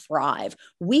get to thrive.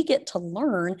 We get to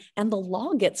learn and the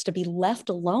log gets to be left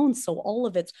alone. So all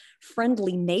of its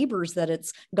friendly neighbors that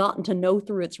it's gotten to know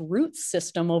through its root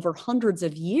system over hundreds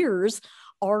of years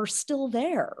are still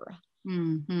there.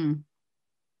 Mm-hmm.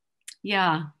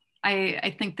 Yeah,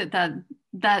 I think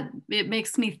that it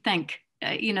makes me think,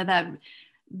 you know, that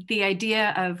the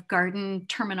idea of garden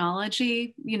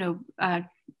terminology, you know,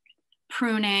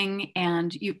 pruning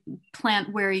and you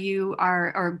plant where you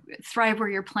are or thrive where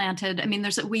you're planted. I mean,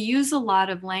 we use a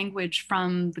lot of language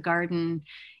from the garden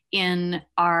in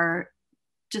our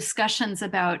discussions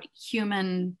about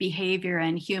human behavior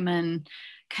and human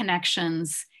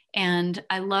connections. And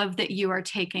I love that you are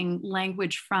taking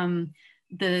language from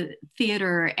the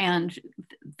theater and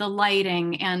the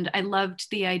lighting. And I loved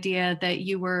the idea that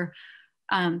you were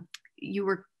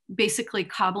basically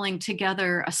cobbling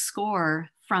together a score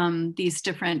from these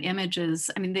different images.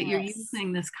 I mean, that you're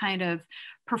using this kind of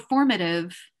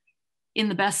performative, in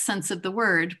the best sense of the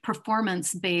word,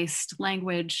 performance-based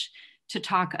language to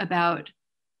talk about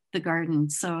the garden.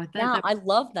 So I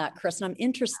love that, Kristin. I'm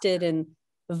interested in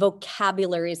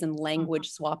vocabularies and language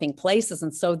swapping places.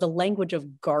 And so the language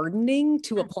of gardening,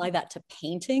 to apply that to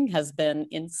painting, has been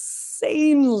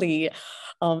insanely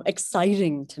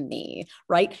exciting to me,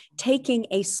 right? Taking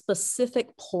a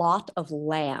specific plot of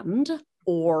land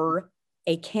or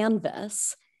a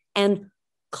canvas and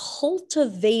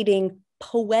cultivating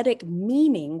poetic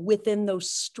meaning within those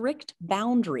strict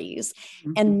boundaries,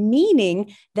 and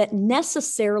meaning that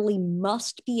necessarily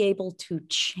must be able to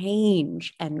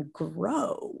change and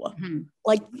grow.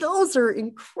 Like, those are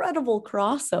incredible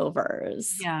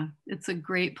crossovers. Yeah, it's a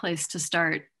great place to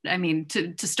start. I mean,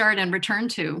 to start and return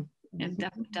to,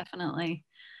 definitely.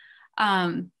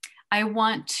 I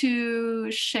want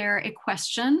to share a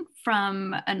question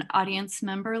from an audience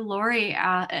member. Lori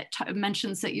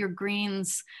mentions that your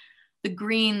greens the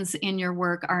greens in your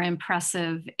work are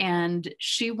impressive, and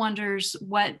she wonders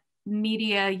what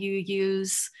media you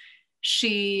use.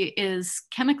 She is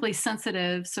chemically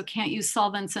sensitive, so can't use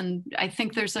solvents. And I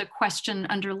think there's a question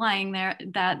underlying there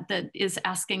that is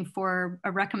asking for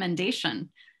a recommendation.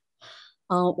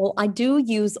 Well, I do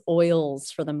use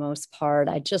oils for the most part.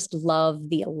 I just love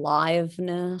the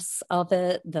aliveness of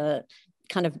it, the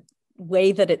kind of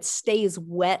way that it stays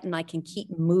wet and I can keep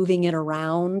moving it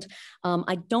around.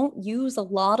 I don't use a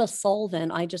lot of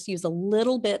solvent. I just use a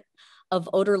little bit of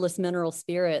odorless mineral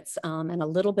spirits and a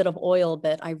little bit of oil,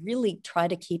 but I really try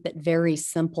to keep it very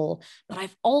simple. But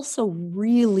I've also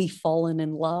really fallen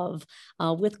in love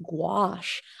with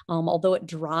gouache. Although it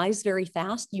dries very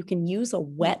fast, you can use a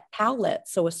wet palette.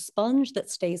 So a sponge that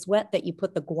stays wet that you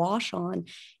put the gouache on,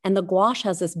 and the gouache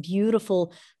has this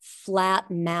beautiful flat,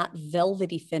 matte,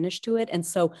 velvety finish to it. And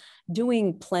so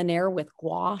doing plein air with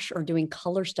gouache or doing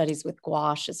color studies with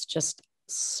gouache is just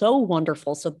so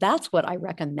wonderful. So that's what I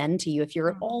recommend to you. If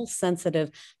you're at all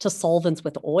sensitive to solvents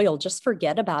with oil, just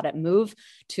forget about it. Move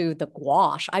to the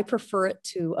gouache. I prefer it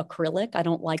to acrylic. I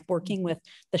don't like working with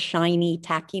the shiny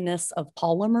tackiness of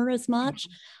polymer as much.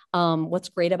 What's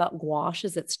great about gouache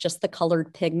is it's just the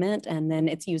colored pigment, and then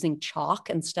it's using chalk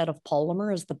instead of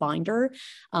polymer as the binder.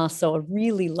 So a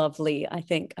really lovely, I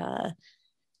think,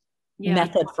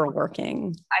 method for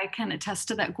working. I can attest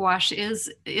to that. Gouache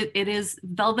is, it is,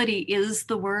 velvety is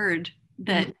the word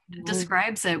that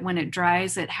describes it. When it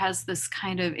dries, it has this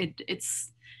kind of,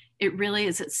 it really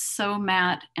is, it's so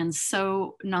matte and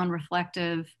so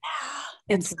non-reflective.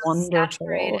 It's so wonderful.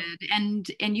 Saturated.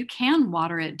 And you can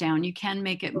water it down. You can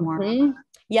make it more.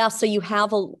 Yeah, so you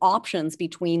have options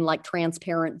between like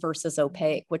transparent versus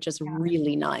opaque, which is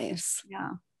really nice.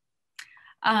 Yeah.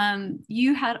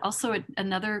 You had also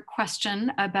another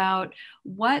question about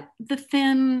what the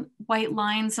thin white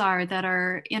lines are that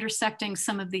are intersecting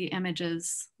some of the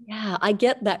images. Yeah, I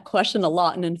get that question a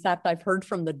lot. And in fact, I've heard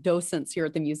from the docents here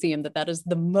at the museum that is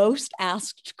the most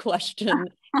asked question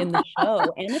in the show.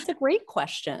 And it's a great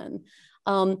question.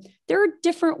 There are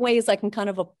different ways I can kind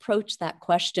of approach that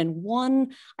question.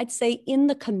 One, I'd say in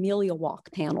the camellia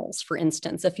walk panels, for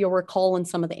instance, if you'll recall in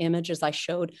some of the images I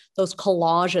showed, those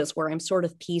collages where I'm sort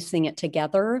of piecing it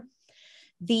together,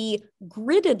 the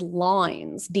gridded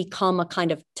lines become a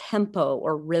kind of tempo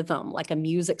or rhythm, like a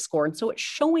music score. And so it's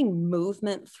showing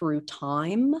movement through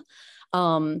time.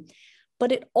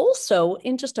 But it also,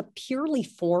 in just a purely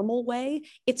formal way,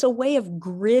 it's a way of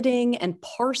gridding and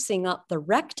parsing up the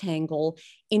rectangle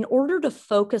in order to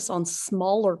focus on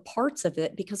smaller parts of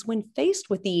it, because when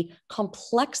faced with the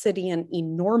complexity and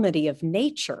enormity of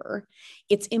nature,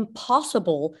 it's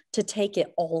impossible to take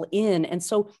it all in. And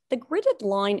so the gridded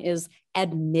line is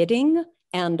admitting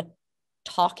and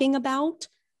talking about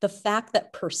the fact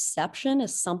that perception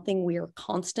is something we are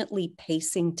constantly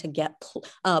pasting together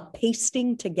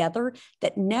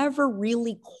that never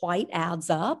really quite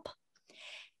adds up.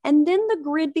 And then the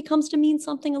grid becomes to mean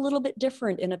something a little bit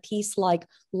different in a piece like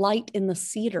Light in the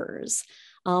Cedars.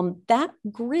 That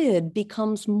grid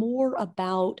becomes more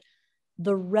about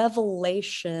the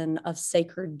revelation of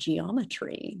sacred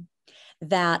geometry,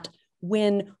 that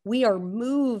when we are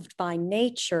moved by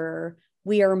nature,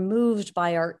 we are moved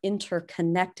by our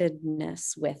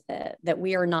interconnectedness with it, that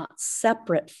we are not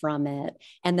separate from it,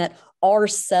 and that our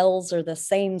cells are the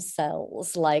same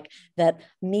cells, like that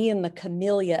me and the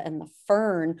camellia and the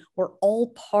fern were all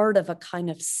part of a kind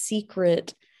of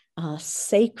secret,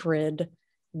 sacred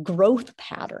growth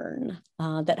pattern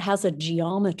that has a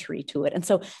geometry to it. And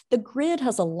so the grid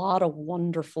has a lot of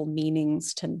wonderful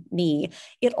meanings to me.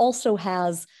 It also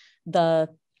has the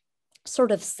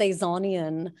sort of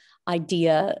Cézannian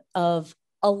idea of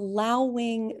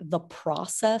allowing the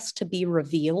process to be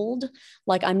revealed.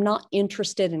 Like, I'm not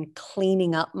interested in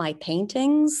cleaning up my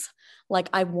paintings. Like,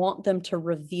 I want them to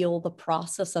reveal the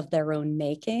process of their own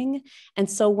making. And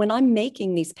so when I'm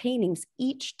making these paintings,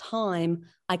 each time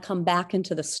I come back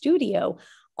into the studio,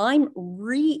 I'm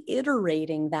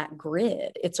reiterating that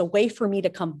grid. It's a way for me to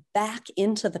come back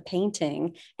into the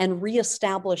painting and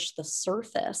reestablish the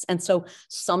surface. And so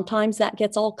sometimes that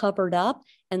gets all covered up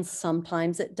and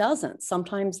sometimes it doesn't.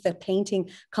 Sometimes the painting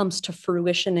comes to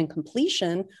fruition and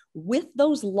completion with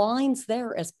those lines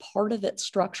there as part of its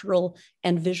structural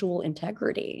and visual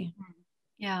integrity.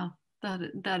 Yeah,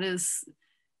 that is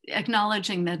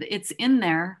acknowledging that it's in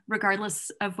there,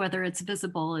 regardless of whether it's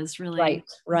visible, is really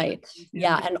right.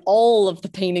 Yeah, and all of the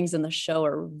paintings in the show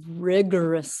are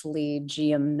rigorously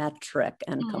geometric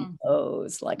and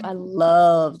composed. Like, I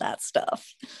love that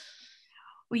stuff.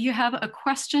 Well, you have a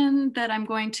question that I'm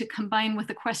going to combine with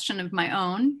a question of my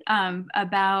own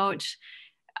about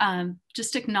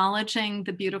just acknowledging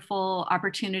the beautiful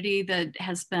opportunity that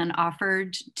has been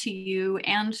offered to you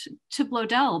and to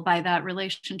Bloedel by that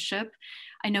relationship.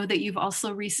 I know that you've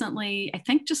also recently, I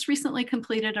think just recently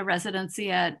completed a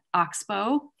residency at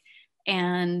Oxbow,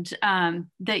 and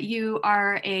that you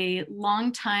are a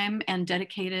longtime and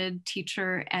dedicated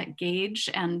teacher at Gage.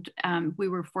 And we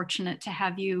were fortunate to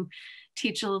have you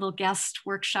teach a little guest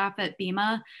workshop at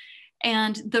BIMA.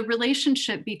 And the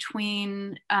relationship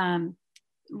between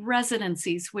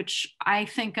residencies, which I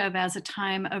think of as a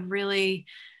time of really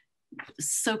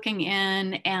soaking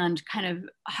in and kind of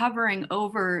hovering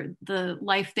over the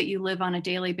life that you live on a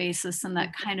daily basis, and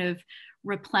that kind of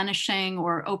replenishing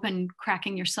or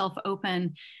cracking yourself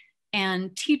open,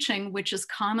 and teaching, which is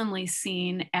commonly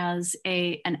seen as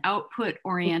an output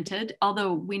oriented,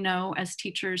 although we know as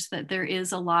teachers that there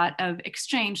is a lot of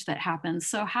exchange that happens.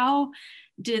 So how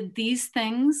did these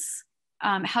things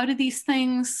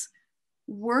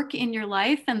work in your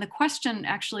life? And the question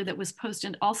actually that was posed,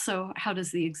 and also, how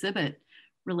does the exhibit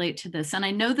relate to this? And I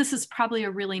know this is probably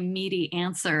a really meaty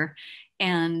answer.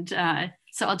 And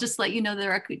so I'll just let you know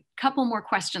there are a couple more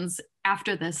questions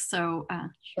after this. So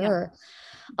sure.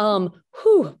 Yeah.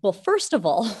 Well, first of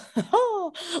all,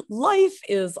 life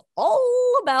is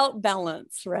all about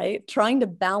balance, right? Trying to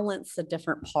balance the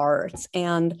different parts.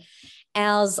 And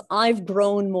as I've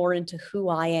grown more into who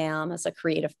I am as a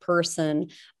creative person,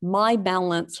 my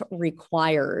balance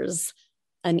requires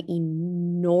an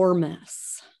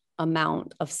enormous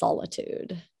amount of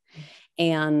solitude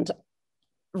and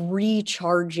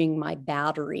recharging my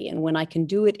battery. And when I can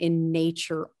do it in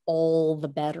nature, all the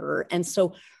better. And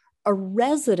so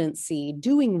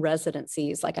doing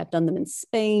residencies, like I've done them in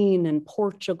Spain and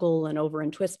Portugal and over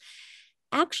in Twist,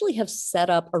 actually have set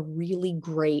up a really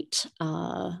great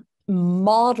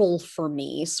model for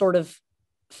me, sort of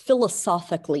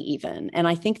philosophically even. And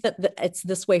I think that it's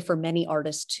this way for many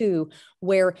artists too,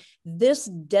 where this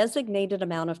designated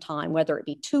amount of time, whether it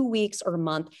be 2 weeks or a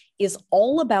month, is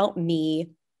all about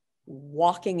me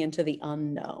walking into the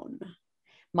unknown.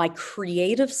 My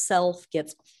creative self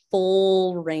gets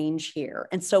full range here.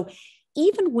 And so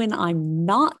even when I'm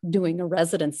not doing a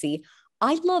residency,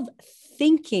 I love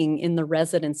thinking in the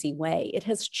residency way. It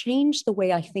has changed the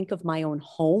way I think of my own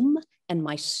home and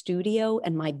my studio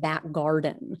and my back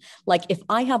garden. Like if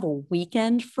I have a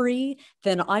weekend free,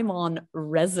 then I'm on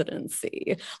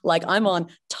residency. Like I'm on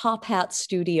Top Hat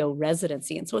Studio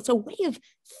residency. And so it's a way of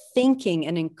thinking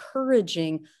and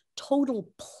encouraging total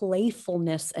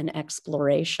playfulness and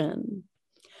exploration.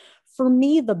 For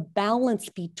me, the balance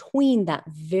between that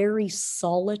very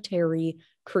solitary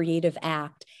creative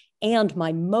act and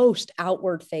my most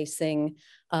outward facing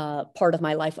part of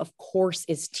my life, of course,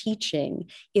 is teaching,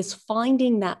 is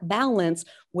finding that balance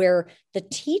where the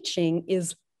teaching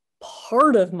is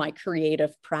part of my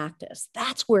creative practice.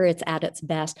 That's where it's at its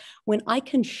best, when I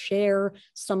can share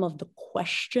some of the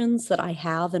questions that I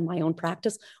have in my own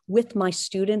practice with my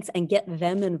students and get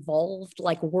them involved,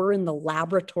 like we're in the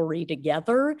laboratory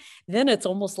together. Then it's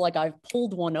almost like I've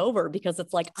pulled one over, because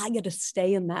it's like I get to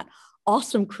stay in that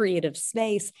awesome creative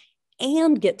space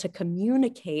and get to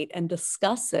communicate and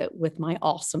discuss it with my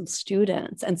awesome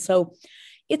students. And so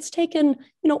it's taken,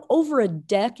 over a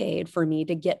decade for me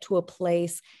to get to a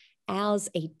place as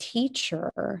a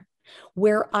teacher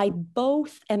where I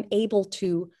both am able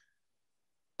to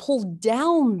pull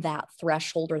down that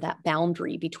threshold or that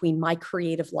boundary between my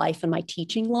creative life and my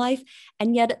teaching life,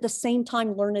 and yet at the same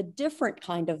time learn a different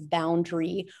kind of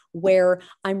boundary where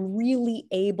I'm really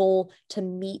able to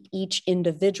meet each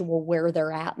individual where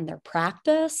they're at in their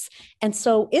practice. And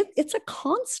so it's a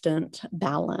constant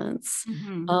balance.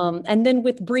 Mm-hmm. And then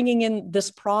with bringing in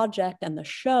this project and the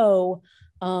show,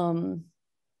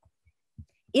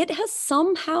 it has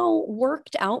somehow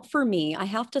worked out for me. I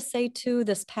have to say too,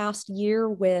 this past year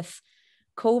with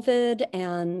COVID,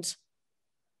 and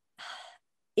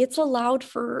it's allowed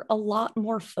for a lot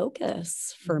more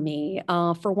focus for me.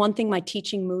 For one thing, my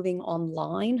teaching moving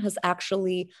online has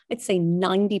actually, I'd say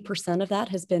 90% of that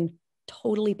has been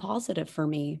totally positive for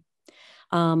me.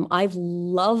 I've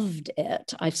loved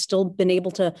it. I've still been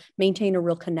able to maintain a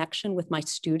real connection with my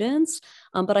students.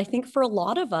 But I think for a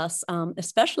lot of us,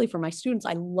 especially for my students,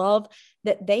 I love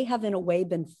that they have in a way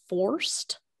been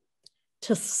forced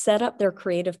to set up their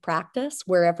creative practice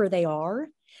wherever they are,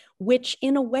 which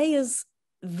in a way is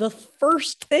the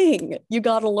first thing you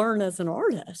got to learn as an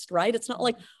artist, right? It's not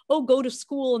like, oh, go to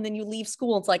school and then you leave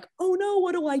school. It's like, oh no,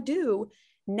 what do I do?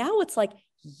 Now it's like,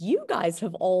 you guys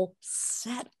have all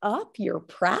set up your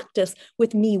practice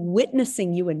with me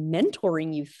witnessing you and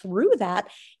mentoring you through that.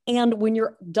 And when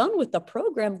you're done with the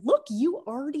program, look, you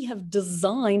already have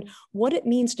designed what it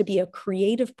means to be a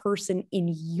creative person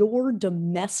in your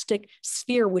domestic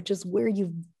sphere, which is where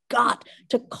you've got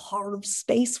to carve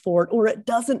space for it, or it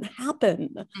doesn't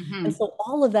happen. Mm-hmm. And so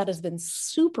all of that has been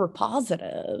super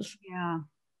positive. Yeah.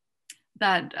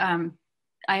 That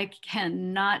I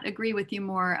cannot agree with you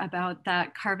more about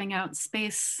that carving out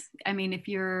space. I mean, if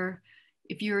you're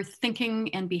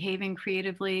thinking and behaving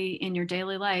creatively in your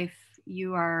daily life,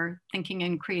 you are thinking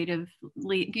and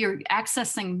creatively, you're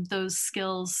accessing those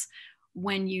skills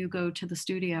when you go to the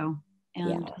studio.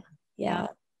 And yeah.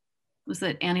 Was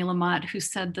it Annie Lamott who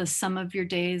said the sum of your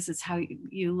days is how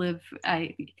you live?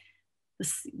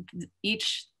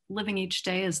 Living each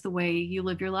day is the way you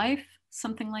live your life,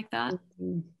 something like that.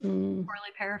 Mm-hmm.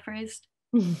 Poorly paraphrased.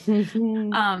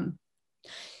 Mm-hmm.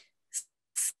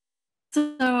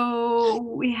 So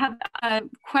we have a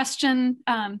question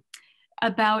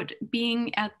about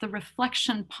being at the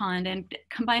reflection pond, and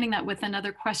combining that with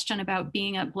another question about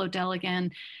being at Bloedel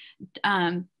again.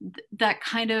 That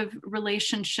kind of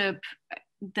relationship,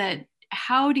 that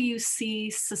how do you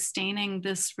see sustaining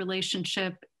this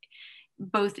relationship,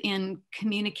 both in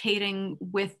communicating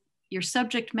with your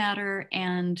subject matter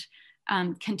and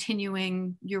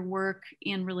continuing your work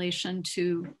in relation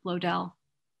to Bloedel?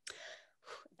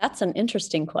 That's an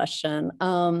interesting question.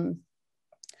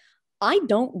 I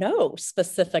don't know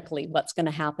specifically what's going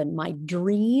to happen. My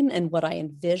dream and what I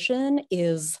envision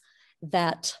is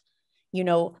that, you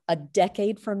know, a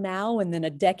decade from now, and then a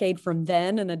decade from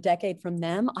then, and a decade from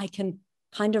them, I can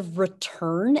kind of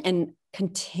return and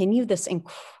continue this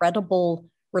incredible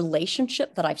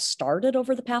relationship that I've started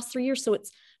over the past 3 years. So it's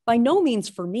by no means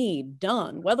for me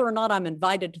done. Whether or not I'm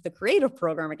invited to the creative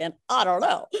program again, I don't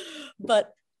know.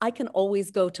 But I can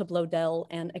always go to Bloedel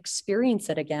and experience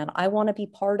it again. I want to be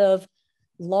part of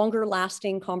longer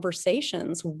lasting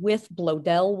conversations with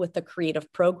Bloedel, with the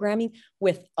creative programming,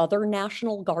 with other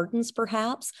national gardens,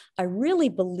 perhaps. I really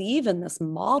believe in this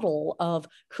model of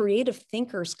creative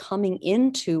thinkers coming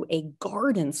into a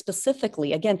garden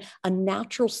specifically, again, a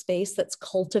natural space that's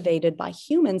cultivated by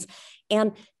humans,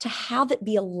 and to have it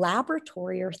be a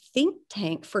laboratory or think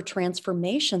tank for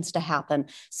transformations to happen.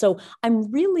 So I'm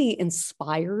really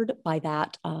inspired by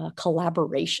that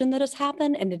collaboration that has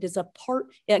happened. And it is a part,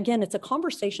 again, it's a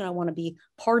conversation I want to be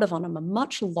part of on a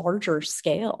much larger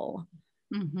scale.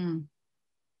 Mm-hmm.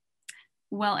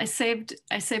 Well, I saved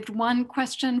one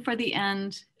question for the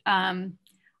end.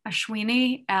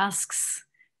 Ashwini asks.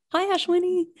 Hi,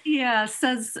 Ashwini. Yeah,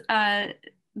 says,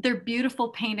 they're beautiful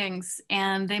paintings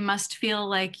and they must feel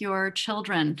like your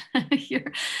children.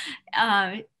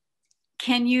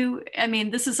 Can you, I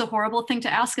mean, this is a horrible thing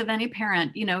to ask of any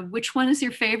parent, you know, which one is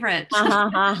your favorite?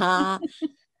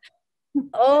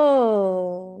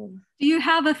 Oh. Do you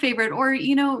have a favorite? Or,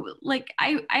 you know, like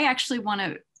I actually want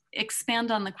to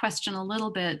expand on the question a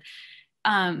little bit.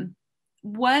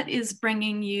 What is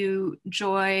bringing you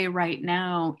joy right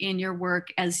now in your work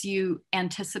as you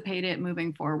anticipate it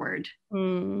moving forward?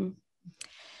 Well,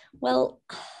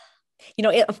 you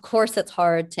know, of course, it's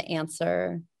hard to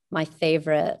answer my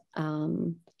favorite.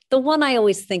 The one I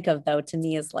always think of, though, to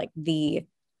me is like the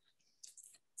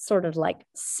sort of like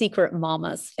secret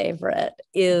mama's favorite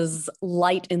is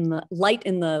Light in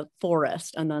the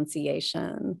Forest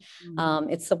Annunciation.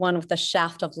 It's the one with the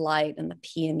shaft of light and the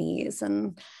peonies.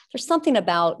 And there's something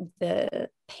about the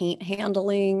paint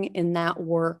handling in that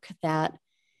work that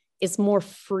is more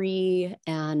free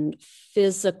and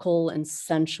physical and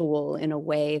sensual in a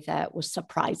way that was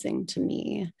surprising to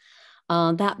me.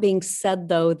 That being said,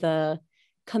 though, the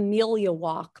Camellia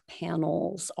Walk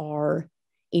panels are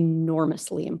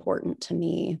enormously important to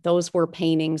me. Those were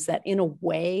paintings that, in a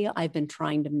way, I've been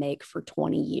trying to make for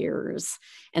 20 years.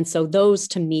 And so those,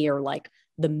 to me, are like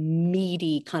the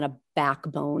meaty kind of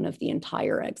backbone of the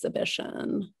entire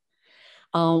exhibition.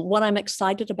 What I'm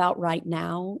excited about right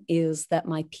now is that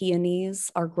my peonies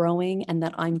are growing and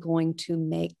that I'm going to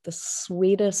make the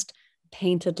sweetest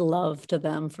painted love to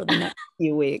them for the next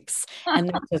few weeks. And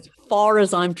that's as far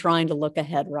as I'm trying to look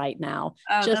ahead right now.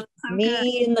 Oh, just so me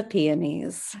good. and the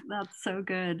peonies. That's so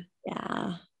good.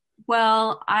 Yeah.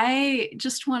 Well, I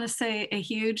just want to say a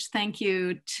huge thank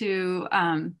you to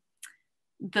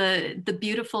the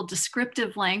beautiful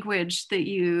descriptive language that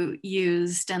you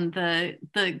used, and the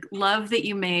love that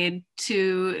you made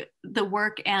to the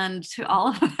work and to all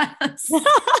of us.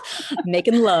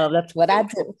 Making love, that's what I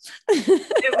do.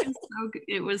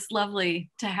 It was lovely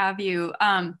to have you.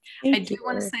 I do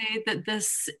want to say that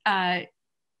this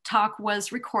talk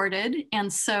was recorded.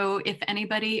 And so if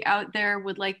anybody out there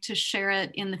would like to share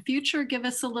it in the future, give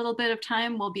us a little bit of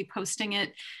time. We'll be posting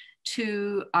it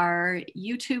to our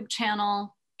YouTube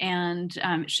channel, and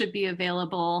it should be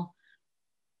available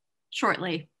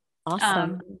shortly.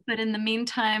 Awesome. But in the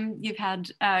meantime, you've had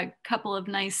a couple of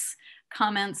nice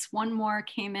comments. One more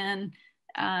came in.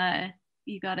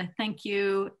 You got a thank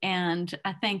you, and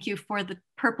a thank you for the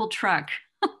purple truck.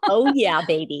 Oh yeah,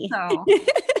 baby. So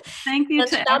thank you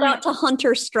to shout out to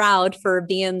Hunter Stroud for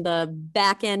being the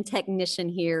back end technician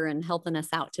here and helping us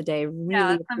out today.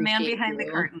 Really the man behind the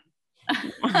curtain.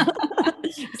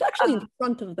 He's actually in the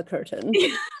front of the curtain.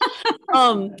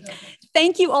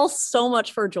 Thank you all so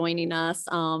much for joining us.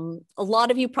 A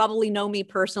lot of you probably know me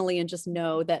personally and just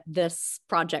know that this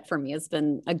project for me has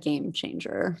been a game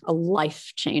changer, a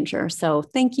life changer. So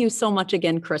thank you so much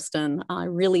again, Kristin. I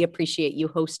really appreciate you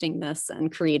hosting this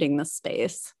and creating this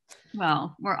space.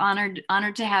 Well, we're honored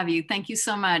to have you. Thank you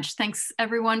so much. Thanks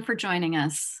everyone for joining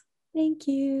us. Thank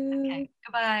you. Okay,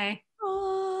 goodbye.